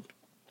song.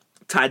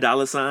 Ty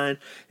Dolla $ign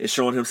is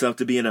showing himself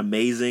to be an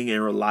amazing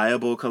and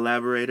reliable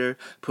collaborator.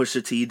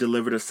 Pusha T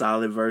delivered a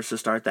solid verse to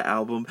start the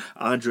album.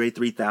 Andre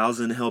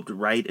 3000 helped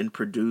write and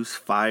produce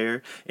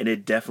Fire, and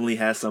it definitely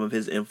has some of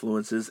his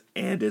influences,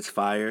 and it's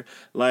fire.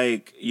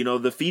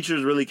 The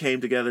features really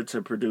came together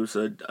to produce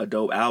a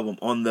dope album.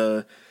 On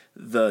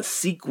the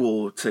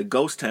sequel to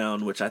Ghost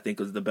Town, which I think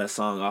was the best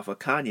song off of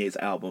Kanye's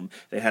album,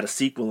 they had a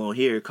sequel on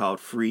here called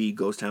Free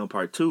Ghost Town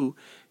Part 2,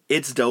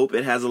 it's dope.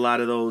 It has a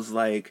lot of those,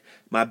 like,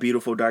 My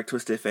Beautiful Dark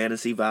Twisted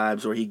Fantasy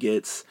vibes where he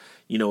gets,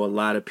 a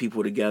lot of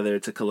people together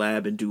to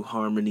collab and do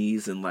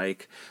harmonies and,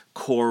 like,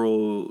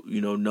 choral,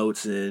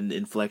 notes and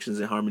inflections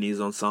and harmonies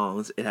on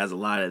songs. It has a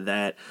lot of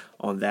that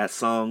on that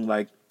song.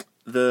 Like,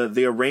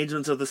 the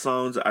arrangements of the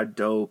songs are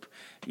dope.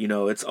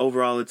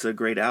 It's a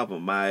great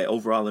album. My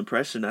overall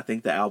impression, I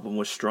think the album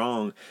was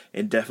strong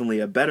and definitely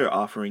a better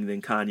offering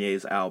than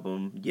Kanye's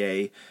album,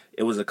 Ye.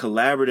 It was a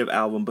collaborative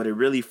album, but it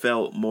really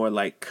felt more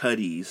like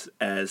Cudi's,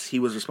 as he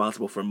was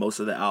responsible for most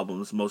of the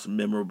album's most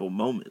memorable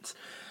moments.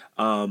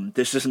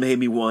 This just made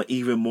me want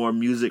even more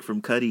music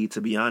from Cudi,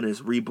 to be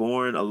honest.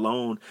 Reborn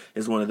alone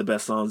is one of the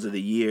best songs of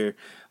the year.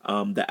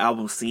 The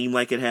album seemed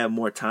like it had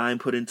more time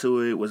put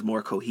into it, was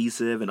more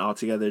cohesive, and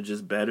altogether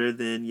just better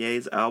than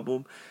Ye's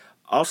album.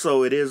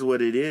 Also, it is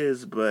what it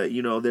is, but,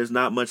 there's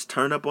not much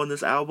turn up on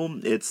this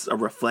album. It's a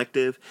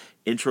reflective,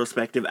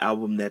 introspective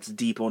album that's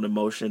deep on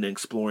emotion and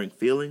exploring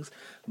feelings,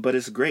 but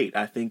it's great.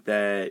 I think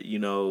that,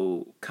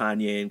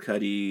 Kanye and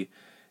Cudi,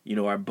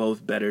 are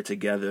both better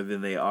together than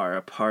they are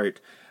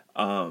apart.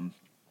 And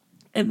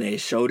they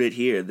showed it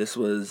here. This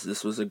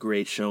was a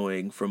great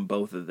showing from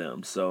both of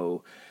them.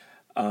 So,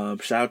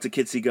 shout out to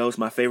Kids See Ghosts.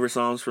 My favorite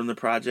songs from the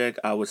project,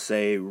 I would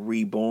say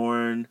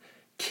Reborn,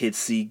 Kids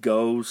See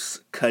Ghosts,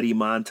 Cudi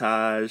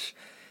Montage,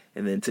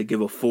 and then to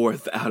give a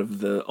fourth out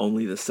of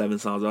only the 7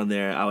 songs on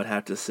there, I would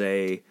have to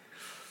say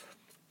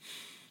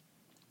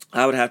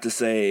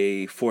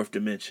Fourth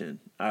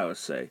Dimension, I would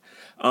say.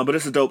 But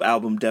it's a dope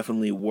album,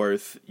 definitely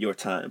worth your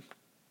time.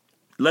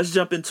 Let's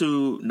jump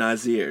into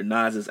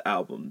Nas's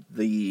album,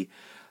 the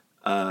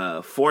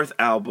 4th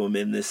album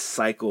in this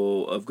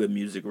cycle of good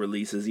music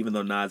releases, even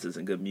though Nas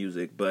isn't good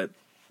music, but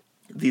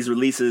these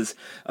releases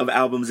of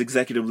albums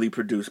executively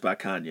produced by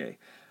Kanye.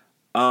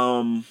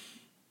 I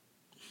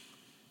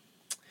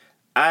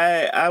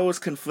was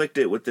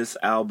conflicted with this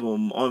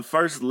album. On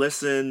first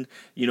listen,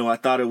 I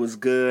thought it was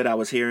good. I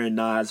was hearing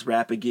Nas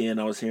rap again.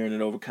 I was hearing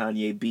it over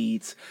Kanye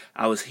beats.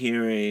 I was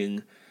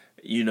hearing,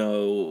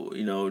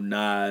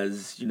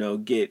 Nas,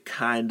 get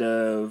kind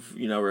of,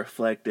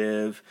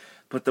 reflective.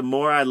 But the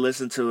more I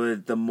listened to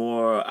it, the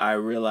more I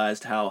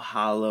realized how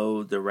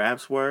hollow the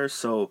raps were.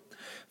 So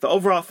the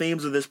overall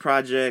themes of this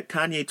project,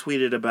 Kanye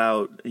tweeted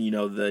about,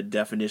 the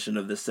definition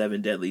of the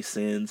 7 deadly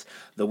sins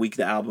the week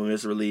the album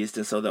is released.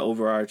 And so the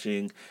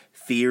overarching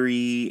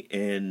theory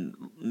and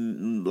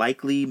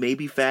likely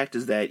maybe fact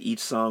is that each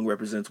song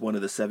represents one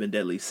of the 7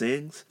 deadly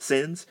sins.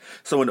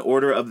 So in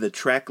order of the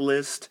track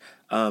list,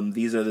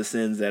 these are the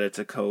sins that are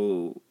to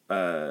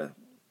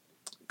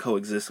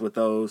coexist with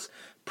those: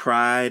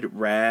 pride,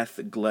 wrath,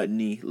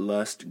 gluttony,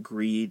 lust,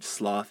 greed,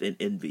 sloth, and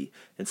envy.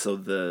 And so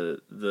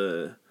the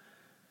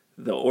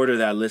order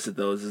that I listed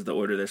those is the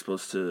order they're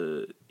supposed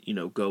to,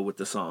 go with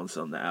the songs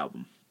on the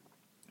album.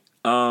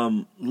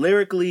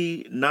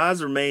 Lyrically,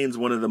 Nas remains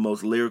one of the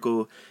most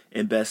lyrical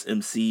and best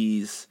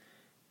MCs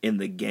in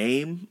the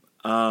game.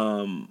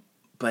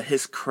 But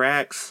his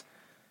cracks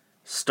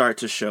start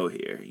to show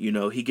here.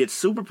 He gets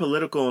super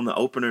political on the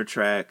opener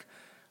track,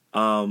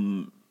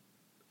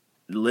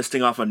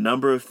 listing off a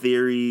number of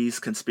theories,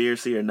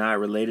 conspiracy or not,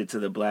 related to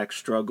the black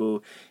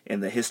struggle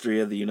and the history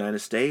of the United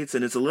States.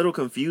 And it's a little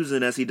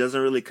confusing as he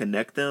doesn't really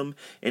connect them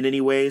in any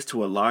ways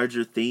to a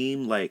larger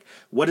theme. Like,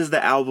 what is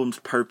the album's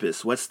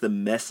purpose? What's the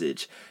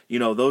message?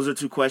 Those are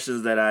 2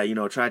 questions that I,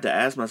 tried to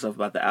ask myself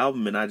about the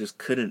album, and I just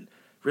couldn't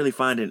really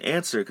find an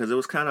answer because it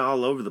was kind of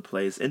all over the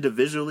place.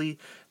 Individually,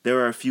 there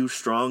are a few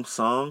strong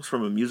songs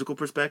from a musical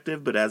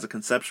perspective, but as a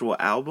conceptual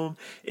album,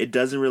 it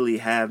doesn't really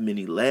have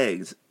many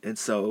legs. And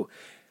so,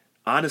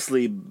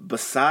 honestly,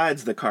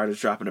 besides the Carter's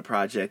dropping a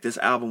project, this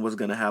album was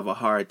going to have a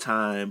hard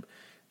time,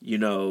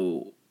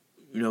 getting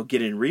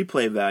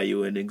replay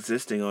value and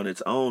existing on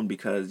its own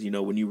because,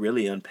 when you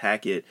really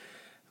unpack it,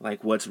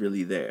 like, what's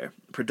really there.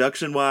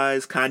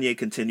 Production-wise, Kanye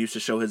continues to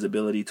show his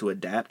ability to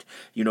adapt.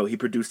 He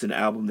produced an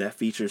album that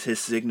features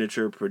his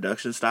signature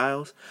production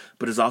styles,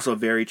 but is also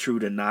very true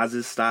to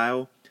Nas's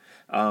style.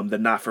 The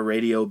Not For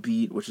Radio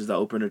beat, which is the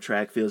opener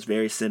track, feels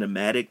very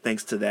cinematic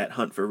thanks to that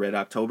Hunt for Red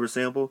October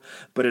sample,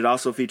 but it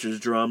also features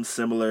drums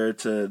similar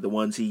to the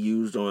ones he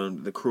used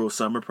on the Cruel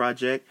Summer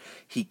project.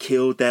 He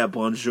killed that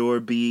Bonjour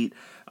beat.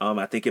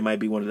 I think it might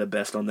be one of the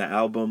best on the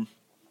album.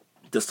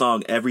 The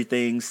song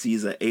Everything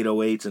sees a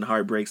 808s and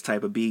heartbreaks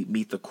type of beat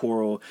meet the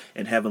choral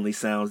and heavenly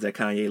sounds that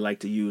Kanye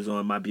liked to use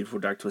on My Beautiful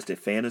Dark Twisted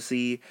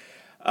Fantasy.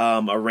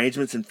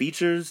 Arrangements and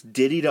features.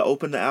 Diddy to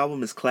open the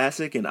album is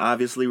classic and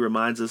obviously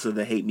reminds us of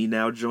the Hate Me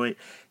Now joint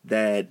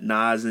that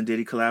Nas and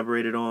Diddy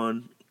collaborated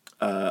on.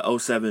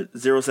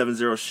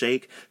 070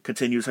 Shake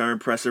continues her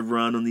impressive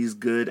run on these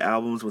good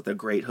albums with a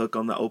great hook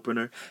on the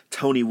opener.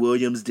 Tony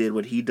Williams did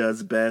what he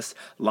does best,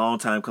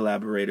 longtime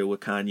collaborator with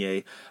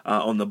Kanye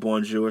on the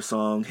Bonjour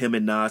song. Him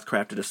and Nas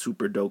crafted a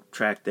super dope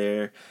track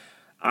there.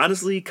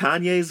 Honestly,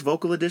 Kanye's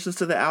vocal additions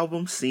to the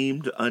album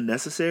seemed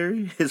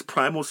unnecessary. His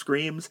primal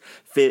screams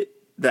fit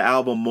the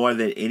album more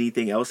than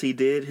anything else he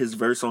did. His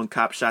verse on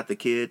Cop Shot the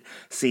Kid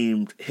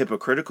seemed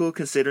hypocritical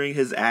considering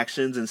his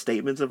actions and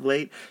statements of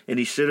late, and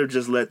he should have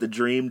just let The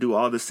Dream do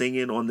all the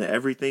singing on the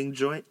Everything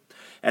joint.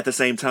 At the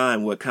same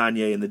time, what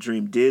Kanye and The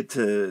Dream did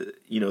to,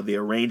 the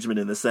arrangement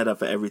and the setup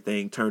for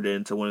Everything turned it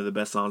into one of the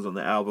best songs on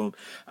the album.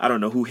 I don't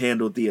know who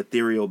handled the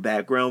ethereal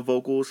background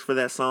vocals for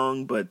that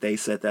song, but they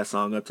set that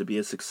song up to be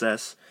a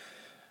success.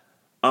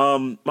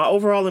 My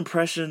overall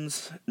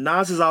impressions,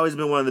 Nas has always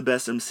been one of the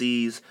best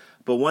MCs,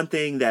 but one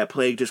thing that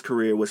plagued his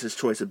career was his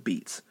choice of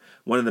beats.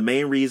 One of the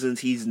main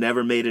reasons he's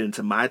never made it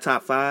into my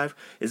top 5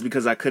 is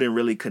because I couldn't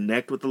really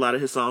connect with a lot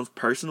of his songs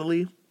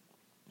personally.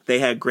 They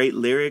had great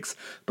lyrics,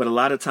 but a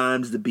lot of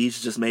times the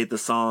beats just made the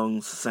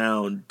songs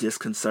sound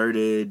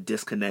disconcerted,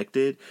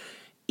 disconnected.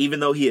 Even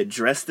though he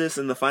addressed this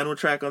in the final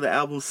track on the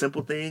album,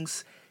 Simple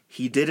Things,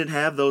 he didn't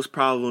have those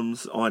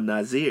problems on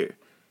Nasir.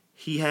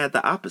 He had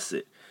the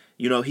opposite.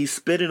 He's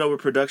spitting over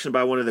production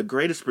by one of the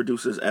greatest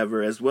producers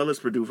ever, as well as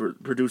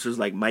producers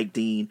like Mike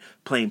Dean,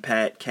 Plain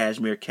Pat,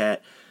 Cashmere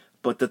Cat.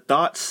 But the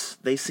thoughts,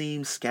 they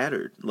seem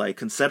scattered. Like,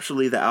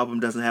 conceptually, the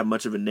album doesn't have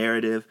much of a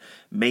narrative,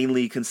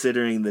 mainly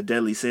considering the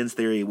Deadly Sins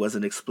theory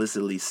wasn't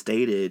explicitly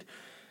stated.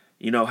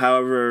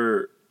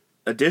 However,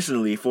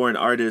 additionally, for an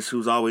artist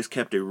who's always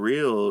kept it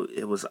real,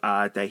 it was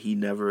odd that he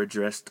never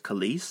addressed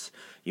Khalees.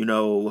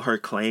 Her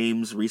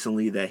claims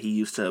recently that he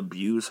used to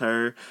abuse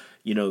her.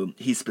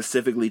 He's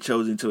specifically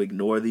chosen to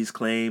ignore these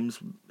claims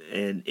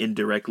and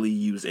indirectly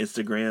use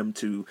Instagram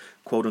to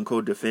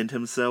quote-unquote defend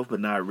himself, but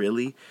not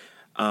really.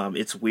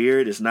 It's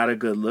weird. It's not a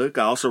good look.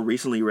 I also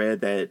recently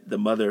read that the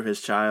mother of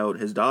his child,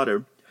 his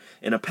daughter,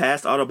 in a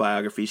past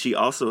autobiography, she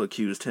also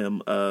accused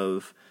him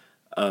of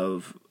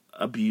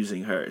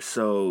abusing her.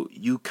 So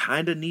you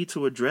kind of need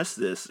to address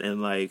this.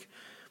 And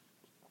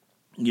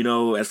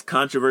as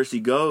controversy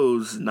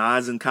goes,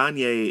 Nas and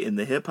Kanye in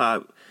the hip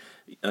hop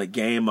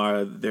game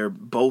they're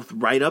both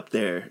right up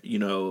there,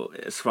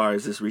 as far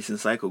as this recent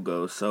cycle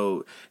goes.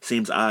 So it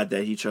seems odd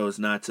that he chose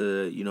not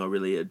to,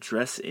 really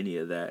address any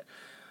of that.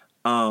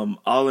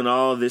 All in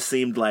all, this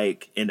seemed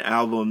like an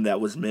album that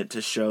was meant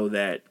to show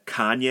that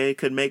Kanye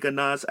could make a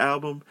Nas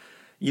album,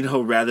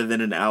 rather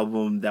than an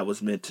album that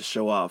was meant to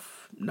show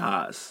off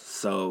Nas.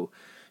 So,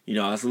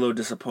 I was a little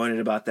disappointed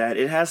about that.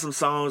 It has some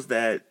songs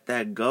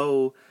that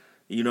go,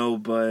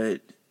 but,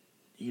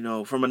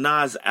 from a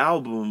Nas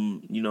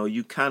album,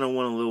 you kind of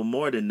want a little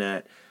more than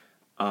that.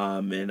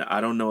 And I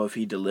don't know if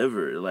he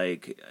delivered.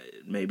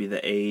 Maybe the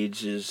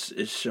age is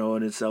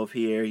showing itself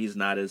here. He's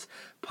not as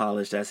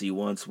polished as he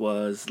once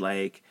was.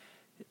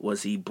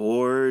 Was he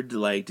bored?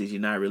 Did he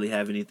not really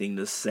have anything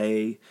to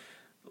say?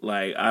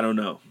 I don't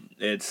know.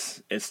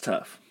 It's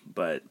tough.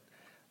 But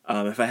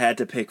if I had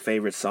to pick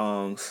favorite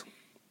songs,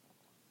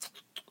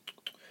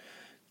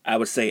 I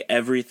would say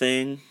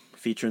Everything,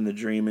 featuring The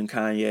Dream and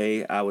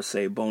Kanye. I would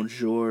say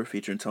Bonjour,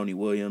 featuring Tony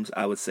Williams.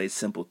 I would say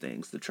Simple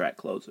Things, the track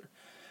closer.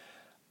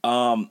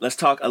 Let's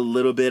talk a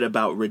little bit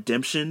about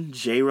Redemption,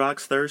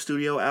 J-Rock's third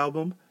studio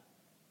album.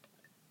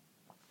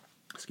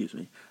 Excuse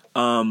me.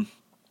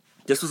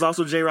 This was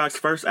also J-Rock's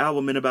first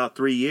album in about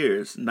 3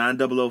 years.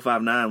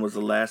 90059 was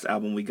the last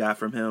album we got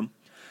from him.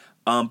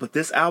 But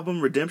this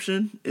album,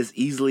 Redemption, is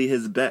easily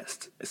his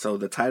best. So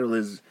the title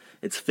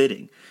it's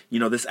fitting.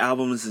 This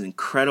album is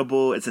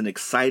incredible. It's an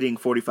exciting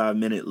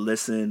 45-minute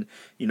listen.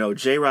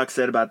 J-Rock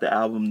said about the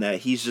album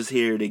that he's just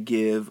here to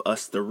give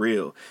us the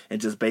real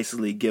and just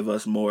basically give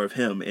us more of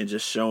him and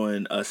just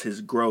showing us his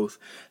growth.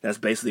 That's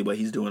basically what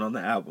he's doing on the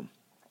album.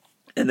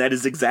 And that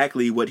is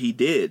exactly what he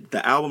did.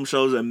 The album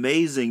shows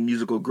amazing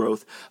musical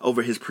growth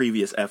over his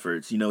previous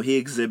efforts. He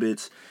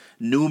exhibits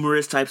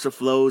numerous types of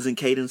flows and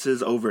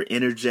cadences over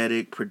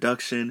energetic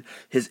production.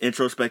 His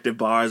introspective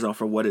bars on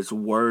For What It's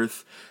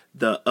Worth,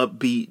 the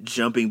upbeat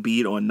jumping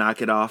beat on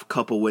Knock It Off,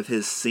 coupled with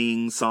his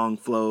sing-song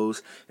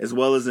flows, as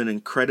well as an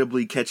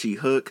incredibly catchy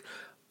hook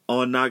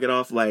on Knock It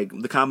Off.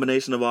 The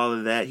combination of all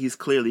of that, he's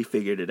clearly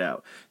figured it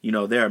out.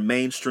 There are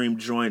mainstream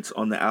joints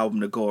on the album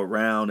to go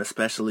around,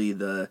 especially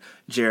the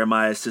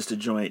Jeremiah Sister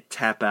joint,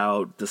 Tap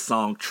Out, the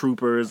song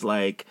Troopers.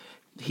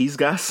 He's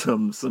got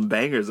some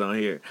bangers on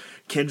here.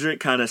 Kendrick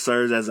kind of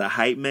serves as a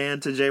hype man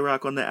to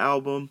J-Rock on the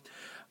album.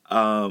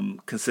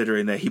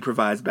 Considering that he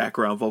provides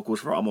background vocals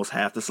for almost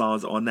half the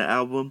songs on the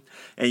album,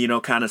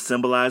 and kind of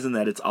symbolizing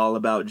that it's all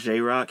about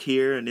J-Rock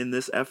here and in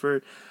this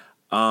effort.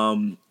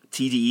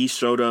 TDE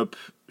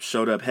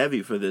showed up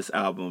heavy for this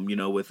album,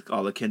 with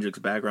all of Kendrick's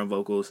background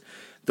vocals,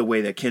 the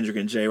way that Kendrick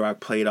and J-Rock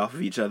played off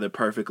of each other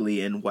perfectly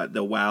in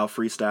the Wow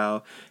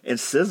freestyle, and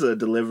SZA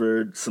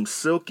delivered some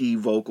silky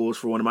vocals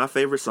for one of my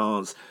favorite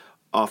songs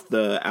off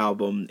the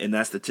album, and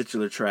that's the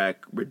titular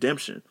track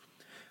Redemption.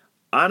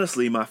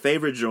 Honestly, my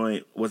favorite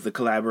joint was the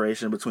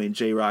collaboration between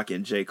J-Rock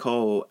and J.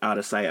 Cole, Out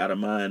of Sight, Out of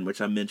Mind, which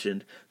I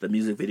mentioned the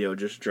music video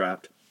just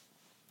dropped.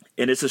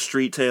 And it's a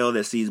street tale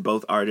that sees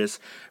both artists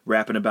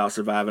rapping about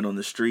surviving on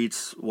the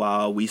streets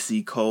while we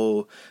see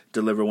Cole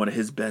deliver one of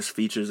his best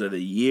features of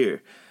the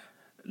year.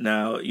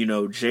 Now,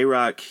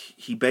 J-Rock,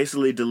 he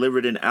basically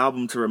delivered an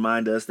album to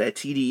remind us that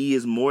TDE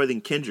is more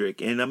than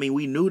Kendrick. And I mean,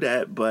 we knew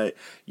that, but,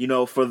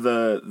 for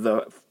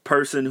the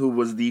person who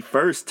was the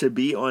first to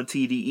be on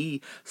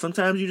TDE,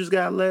 sometimes you just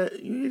gotta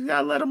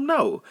let them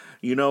know.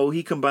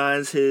 He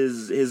combines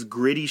his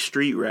gritty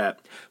street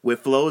rap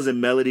with flows and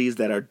melodies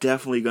that are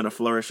definitely gonna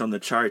flourish on the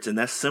charts, and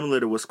that's similar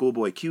to what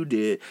Schoolboy Q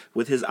did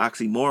with his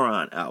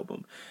Oxymoron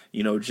album.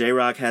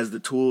 J-Rock has the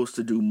tools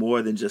to do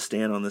more than just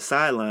stand on the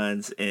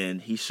sidelines,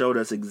 and he showed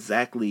us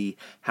exactly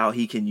how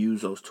he can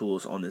use those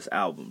tools on this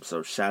album.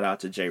 So shout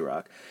out to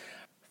J-Rock.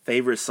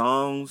 Favorite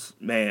songs?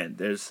 Man,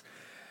 there's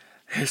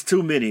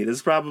too many.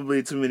 There's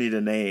probably too many to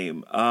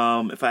name.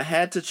 If I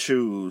had to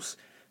choose,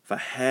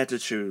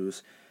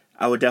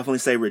 I would definitely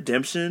say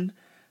Redemption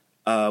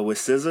with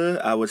SZA.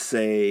 I would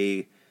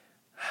say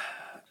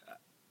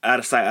Out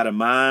of Sight, Out of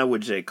Mind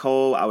with J.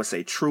 Cole. I would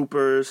say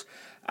Troopers.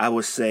 I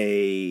would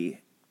say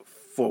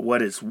For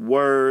What It's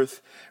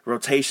Worth.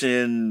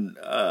 Rotation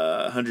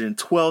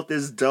 112th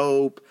is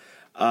dope.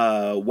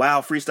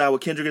 Wow Freestyle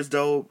with Kendrick is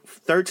dope.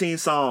 13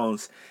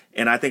 songs.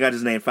 And I think I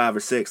just named 5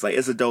 or 6. Like,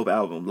 it's a dope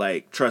album.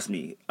 Like, trust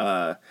me.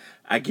 I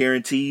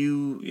guarantee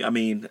you. I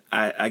mean,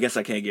 I guess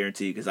I can't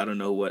guarantee because I don't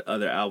know what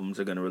other albums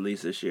are going to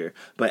release this year.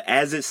 But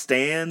as it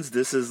stands,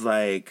 this is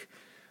like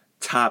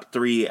top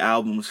 3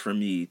 albums for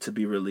me to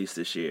be released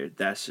this year.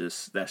 That's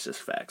just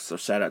facts. So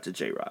shout out to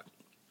J-Rock.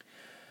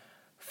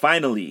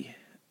 Finally,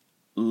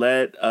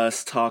 let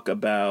us talk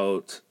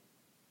about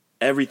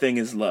Everything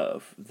Is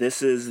Love.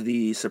 This is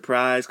the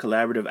surprise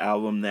collaborative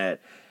album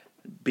that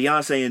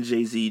Beyonce and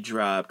Jay-Z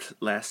dropped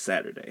last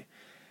Saturday.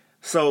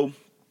 So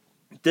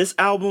this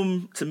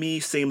album to me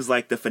seems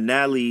like the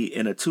finale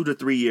in a 2 to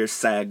 3 year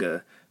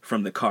saga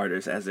from the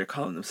Carters, as they're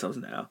calling themselves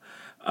now.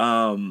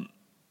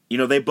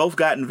 They both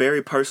gotten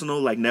very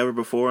personal like never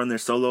before on their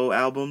solo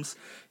albums.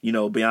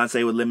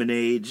 Beyonce with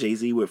Lemonade,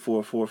 Jay-Z with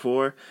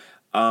 444.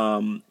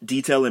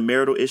 Detailing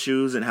marital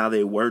issues and how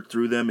they worked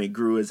through them and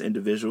grew as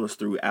individuals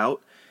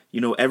throughout.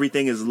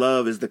 Everything Is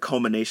Love is the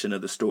culmination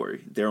of the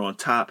story. They're on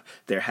top,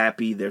 they're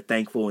happy, they're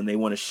thankful, and they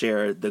want to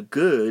share the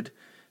good,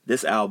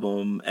 this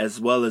album, as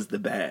well as the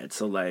bad.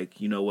 So, what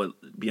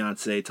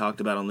Beyonce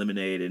talked about on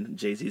Lemonade and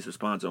Jay-Z's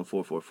response on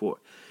 444.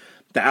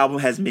 The album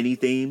has many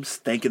themes,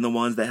 thanking the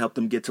ones that helped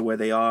them get to where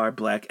they are.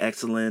 Black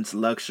excellence,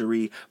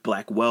 luxury,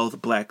 black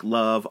wealth, black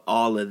love,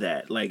 all of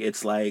that.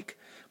 It's like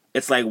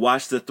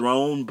Watch the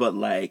Throne, but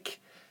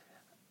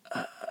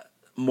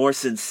more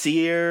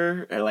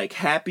sincere, or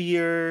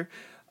happier,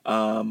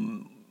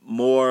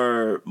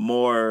 more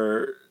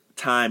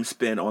time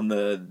spent on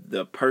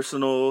the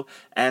personal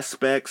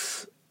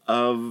aspects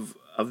of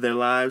their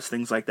lives,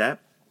 things like that.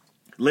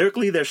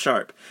 Lyrically, they're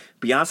sharp.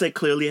 Beyonce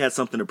clearly has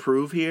something to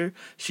prove here.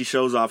 She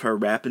shows off her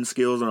rapping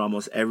skills on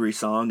almost every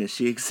song, and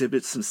she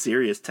exhibits some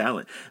serious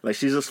talent.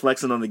 She's just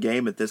flexing on the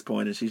game at this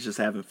point, and she's just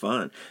having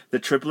fun. The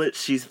triplets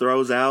she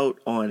throws out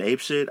on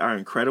Apeshit are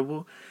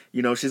incredible.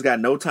 She's got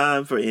no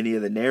time for any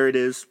of the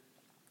narratives.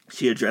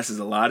 She addresses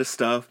a lot of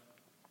stuff.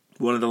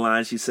 One of the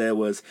lines she said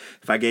was,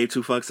 if I gave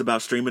 2 fucks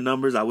about streaming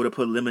numbers, I would have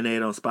put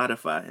Lemonade on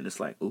Spotify. And it's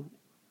like, ooh,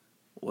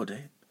 well,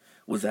 damn.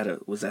 Was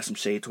that some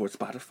shade towards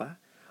Spotify?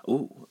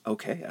 Ooh,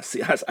 okay, I see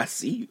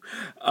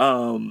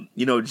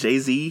you.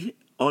 Jay-Z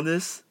on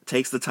this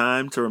takes the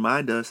time to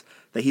remind us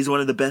that he's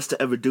one of the best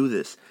to ever do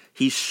this.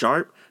 He's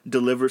sharp,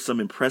 delivers some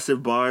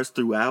impressive bars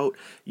throughout.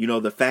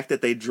 The fact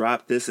that they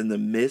dropped this in the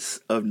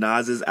midst of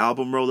Nas's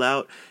album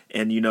rollout,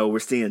 and we're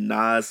seeing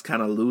Nas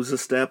kind of lose a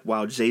step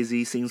while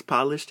Jay-Z seems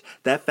polished,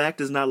 that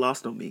fact is not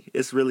lost on me.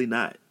 It's really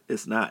not.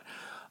 It's not.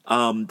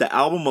 The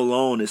album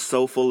alone is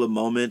so full of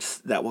moments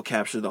that will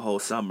capture the whole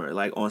summer.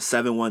 Like on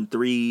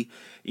 713,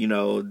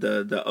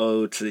 the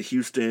ode to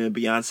Houston,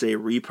 Beyonce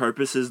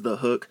repurposes the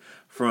hook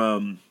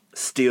from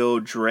Still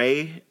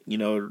Dre,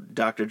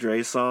 Dr.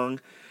 Dre's song.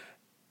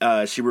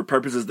 She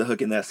repurposes the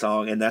hook in that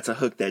song, and that's a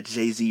hook that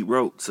Jay-Z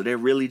wrote. So they're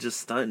really just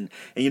stunting.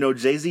 And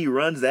Jay-Z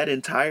runs that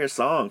entire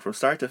song from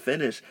start to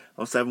finish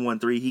on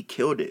 713. He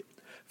killed it.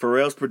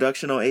 Pharrell's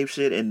production on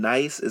Apeshit and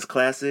Nice is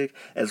classic,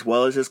 as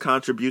well as his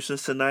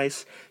contributions to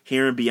Nice.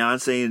 Hearing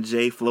Beyonce and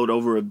Jay float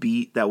over a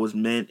beat that was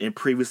meant and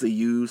previously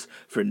used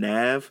for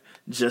Nav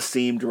just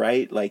seemed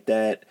right. Like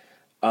that,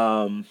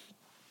 the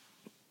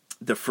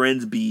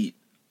Friends beat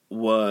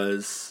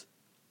was...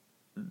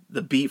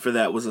 The beat for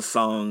that was a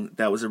song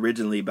that was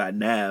originally by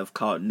Nav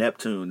called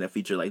Neptune that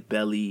featured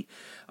Belly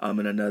and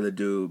another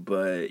dude,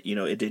 but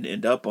it didn't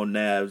end up on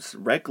Nav's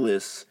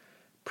Reckless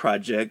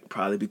project,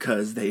 probably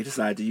because they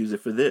decided to use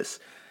it for this.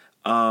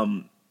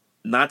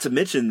 Not to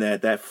mention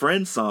that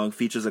Friends song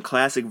features a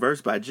classic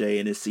verse by Jay,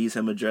 and it sees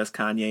him address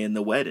Kanye in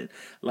the wedding.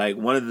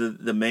 One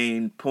of the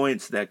main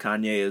points that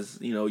Kanye has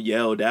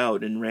yelled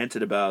out and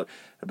ranted about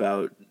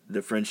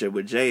the friendship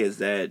with Jay is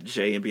that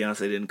Jay and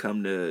Beyonce didn't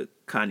come to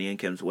Kanye and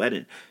Kim's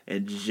wedding,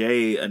 and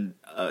Jay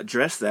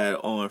addressed that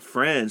on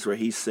Friends, where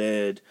he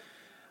said,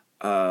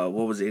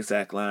 what was the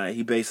exact line?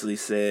 He basically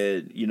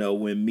said, you know,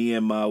 when me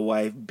and my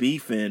wife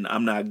beefing,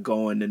 I'm not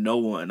going to no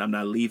one. I'm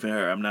not leaving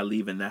her. I'm not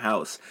leaving the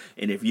house.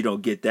 And if you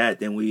don't get that,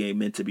 then we ain't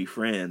meant to be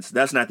friends.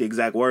 That's not the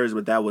exact words,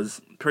 but that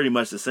was pretty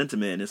much the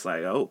sentiment. It's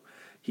like, oh,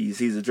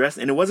 he's addressed.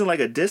 And it wasn't like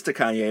a diss to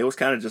Kanye. It was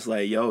kind of just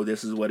like, yo,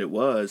 this is what it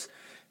was.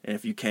 And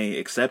if you can't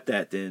accept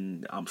that,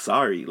 then I'm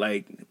sorry.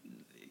 Like,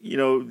 you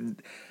know,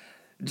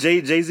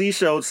 Jay-Z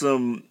showed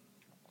some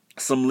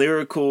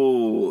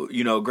lyrical,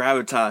 you know,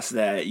 gravitas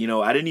that, you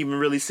know, I didn't even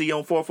really see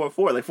on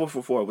 444. Like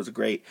 444 was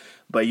great,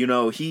 but you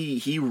know,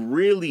 he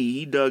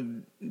really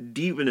dug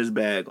deep in his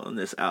bag on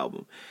this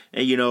album.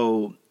 And you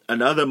know,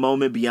 another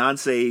moment,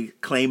 Beyonce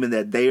claiming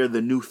that they are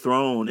the new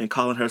throne and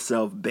calling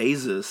herself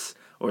Bezos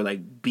or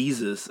like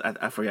Beezus.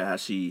 I forgot how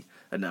she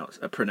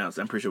pronounced.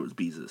 I'm pretty sure it was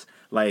Beezus.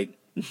 Like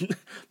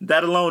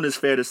that alone is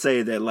fair to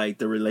say that like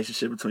the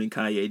relationship between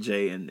Kanye,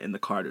 Jay, and the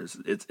Carters,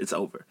 it's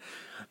over.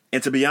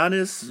 And to be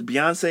honest,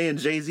 Beyonce and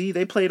Jay-Z,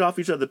 they played off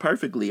each other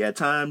perfectly. At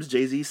times,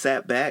 Jay-Z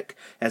sat back.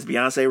 As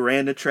Beyonce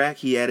ran the track,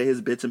 he added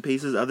his bits and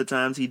pieces. Other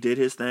times, he did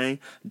his thing,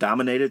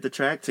 dominated the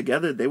track.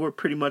 Together, they were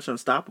pretty much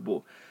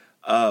unstoppable.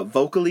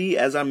 Vocally,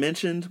 as I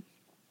mentioned,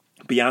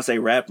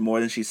 Beyonce rapped more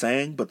than she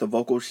sang, but the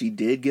vocals she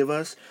did give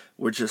us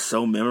were just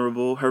so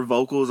memorable. Her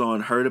vocals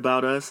on Heard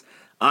About Us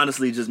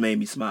honestly just made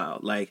me smile.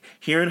 Like,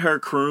 hearing her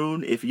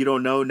croon, if you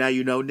don't know, now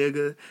you know,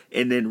 nigga,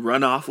 and then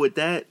run off with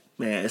that,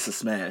 man, it's a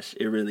smash.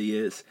 It really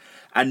is.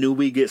 I knew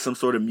we'd get some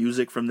sort of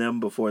music from them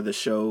before the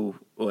show,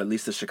 or at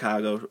least the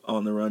Chicago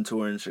On the Run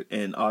tour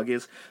in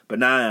August. But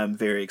now I'm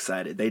very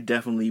excited. They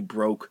definitely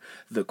broke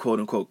the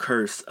quote-unquote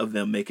curse of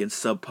them making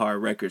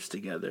subpar records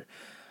together.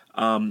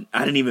 I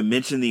didn't even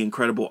mention the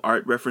incredible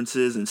art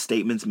references and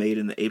statements made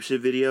in the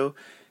Apeshit video.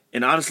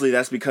 And honestly,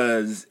 that's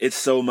because it's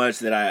so much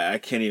that I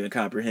can't even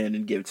comprehend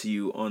and give to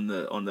you on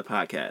the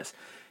podcast.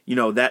 You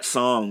know, that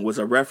song was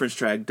a reference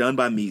track done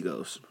by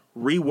Migos,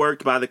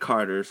 reworked by the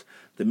Carters,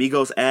 the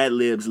Migos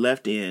ad-libs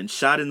left in,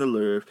 shot in the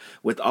Louvre,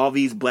 with all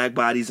these black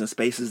bodies and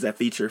spaces that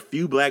feature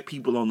few black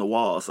people on the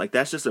walls. Like,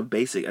 that's just a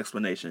basic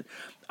explanation.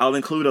 I'll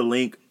include a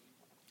link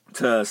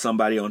to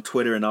somebody on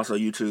Twitter and also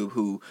YouTube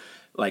who,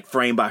 like,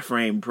 frame by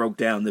frame broke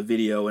down the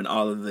video and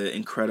all of the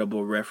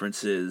incredible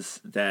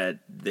references that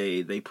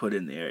they put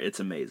in there.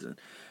 It's amazing.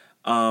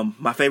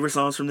 My favorite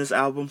songs from this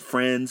album,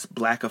 Friends,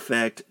 Black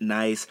Effect,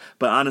 Nice,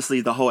 but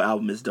honestly, the whole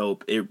album is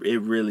dope. It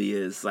really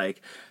is.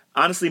 Like,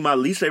 honestly, my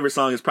least favorite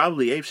song is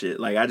probably Apeshit.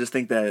 Like, I just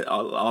think that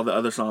all the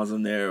other songs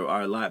on there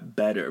are a lot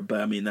better,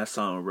 but I mean, that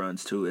song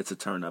runs too. It's a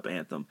turn-up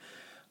anthem.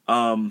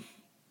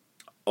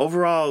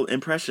 Overall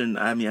impression,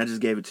 I mean, I just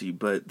gave it to you,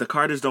 but the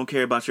Carters don't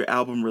care about your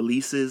album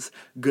releases,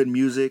 good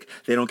music.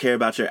 They don't care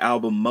about your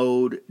album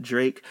mode,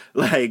 Drake.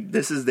 Like,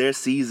 this is their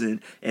season,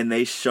 and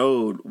they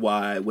showed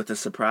why with a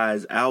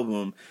surprise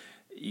album,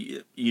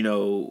 you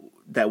know,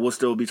 that we'll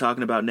still be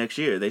talking about next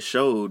year. They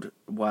showed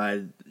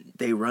why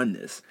they run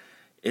this.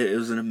 It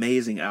was an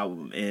amazing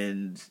album,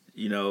 and,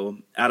 you know,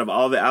 out of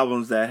all the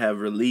albums that have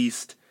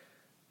released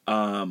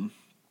over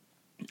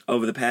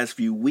the past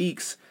few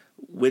weeks,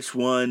 which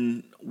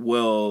one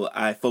will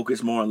I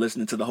focus more on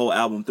listening to the whole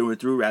album through and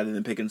through rather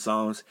than picking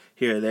songs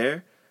here or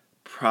there?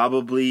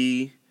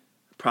 Probably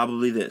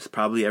this.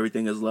 Probably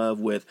Everything Is Love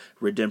with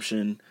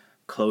Redemption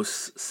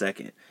close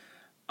second.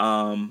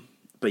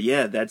 But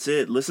yeah, that's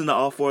it. Listen to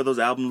all four of those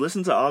albums.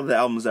 Listen to all the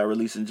albums that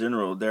release in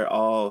general. They're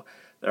all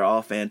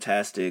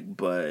fantastic,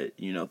 but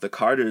you know, the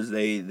Carters,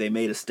 they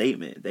made a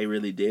statement. They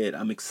really did.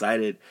 I'm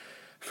excited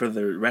for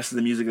the rest of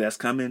the music that's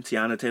coming.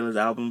 Tiana Taylor's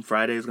album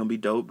Friday is gonna be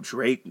dope.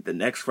 Drake, the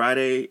next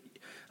Friday,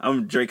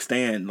 I'm Drake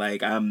stan.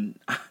 Like, I'm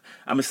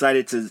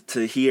excited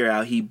to hear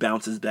how he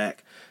bounces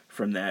back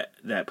from that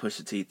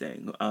Pusha T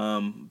thing.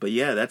 But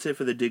yeah, that's it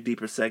for the Dig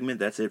Deeper segment.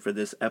 That's it for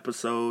this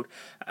episode.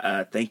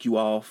 Thank you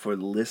all for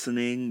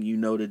listening. You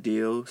know the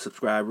deal.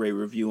 Subscribe, rate,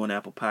 review on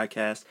Apple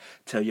Podcasts.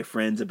 Tell your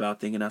friends about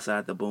Thinking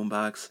Outside the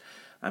Boombox.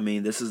 I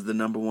mean, this is the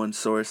number one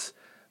source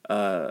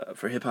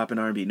for hip hop and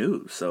R&B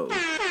news. So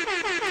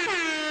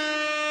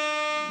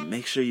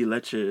make sure you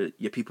let your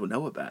people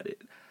know about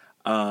it.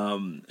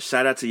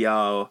 Shout out to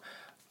y'all.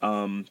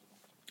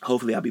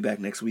 Hopefully I'll be back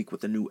next week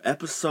with a new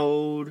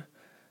episode.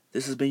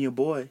 This has been your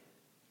boy.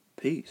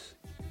 Peace.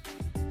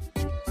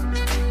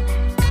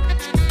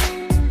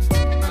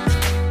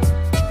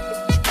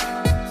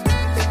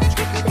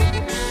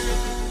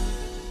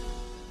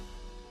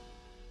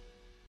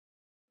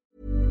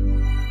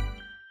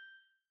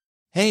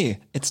 Hey,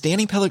 it's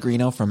Danny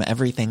Pellegrino from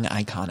Everything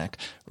Iconic.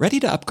 Ready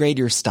to upgrade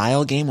your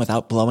style game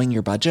without blowing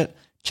your budget?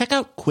 Check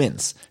out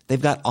Quince. They've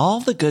got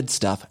all the good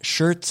stuff,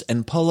 shirts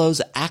and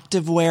polos,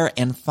 activewear,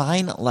 and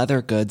fine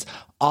leather goods,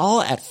 all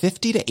at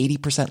 50 to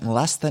 80%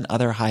 less than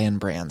other high-end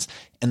brands.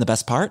 And the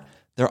best part?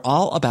 They're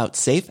all about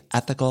safe,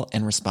 ethical,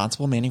 and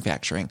responsible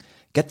manufacturing.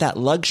 Get that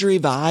luxury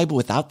vibe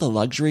without the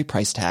luxury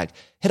price tag.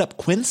 Hit up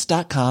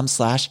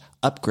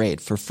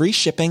quince.com/upgrade for free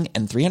shipping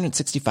and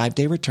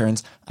 365-day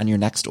returns on your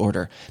next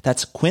order.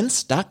 That's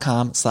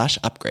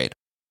quince.com/upgrade.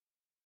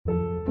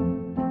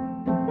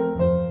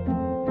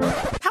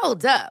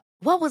 Hold up.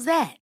 What was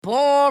that?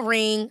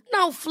 Boring.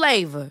 No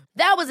flavor.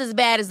 That was as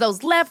bad as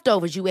those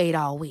leftovers you ate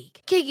all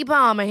week. Keke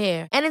Palmer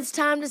here, and it's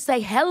time to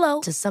say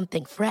hello to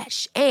something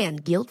fresh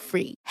and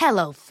guilt-free.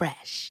 Hello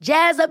Fresh.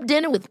 Jazz up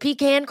dinner with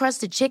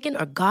pecan-crusted chicken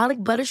or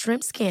garlic butter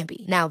shrimp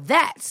scampi. Now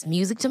that's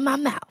music to my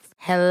mouth.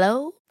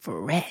 Hello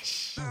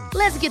Fresh.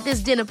 Let's get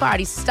this dinner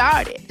party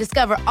started.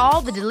 Discover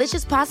all the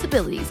delicious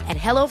possibilities at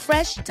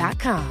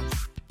hellofresh.com.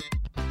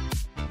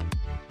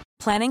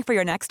 Planning for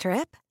your next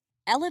trip?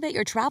 Elevate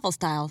your travel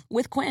style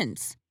with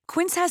Quince.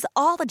 Quince has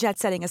all the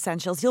jet-setting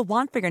essentials you'll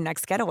want for your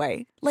next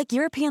getaway, like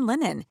European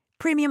linen,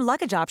 premium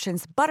luggage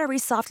options, buttery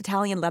soft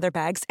Italian leather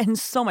bags, and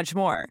so much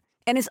more.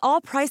 And is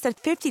all priced at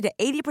 50 to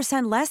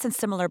 80% less than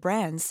similar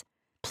brands.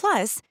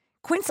 Plus,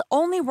 Quince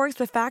only works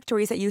with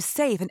factories that use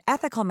safe and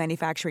ethical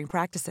manufacturing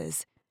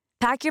practices.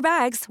 Pack your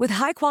bags with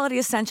high-quality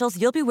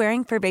essentials you'll be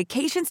wearing for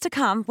vacations to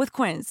come with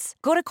Quince.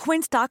 Go to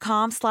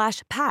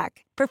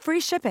quince.com/pack for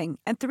free shipping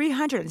and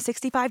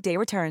 365-day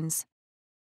returns.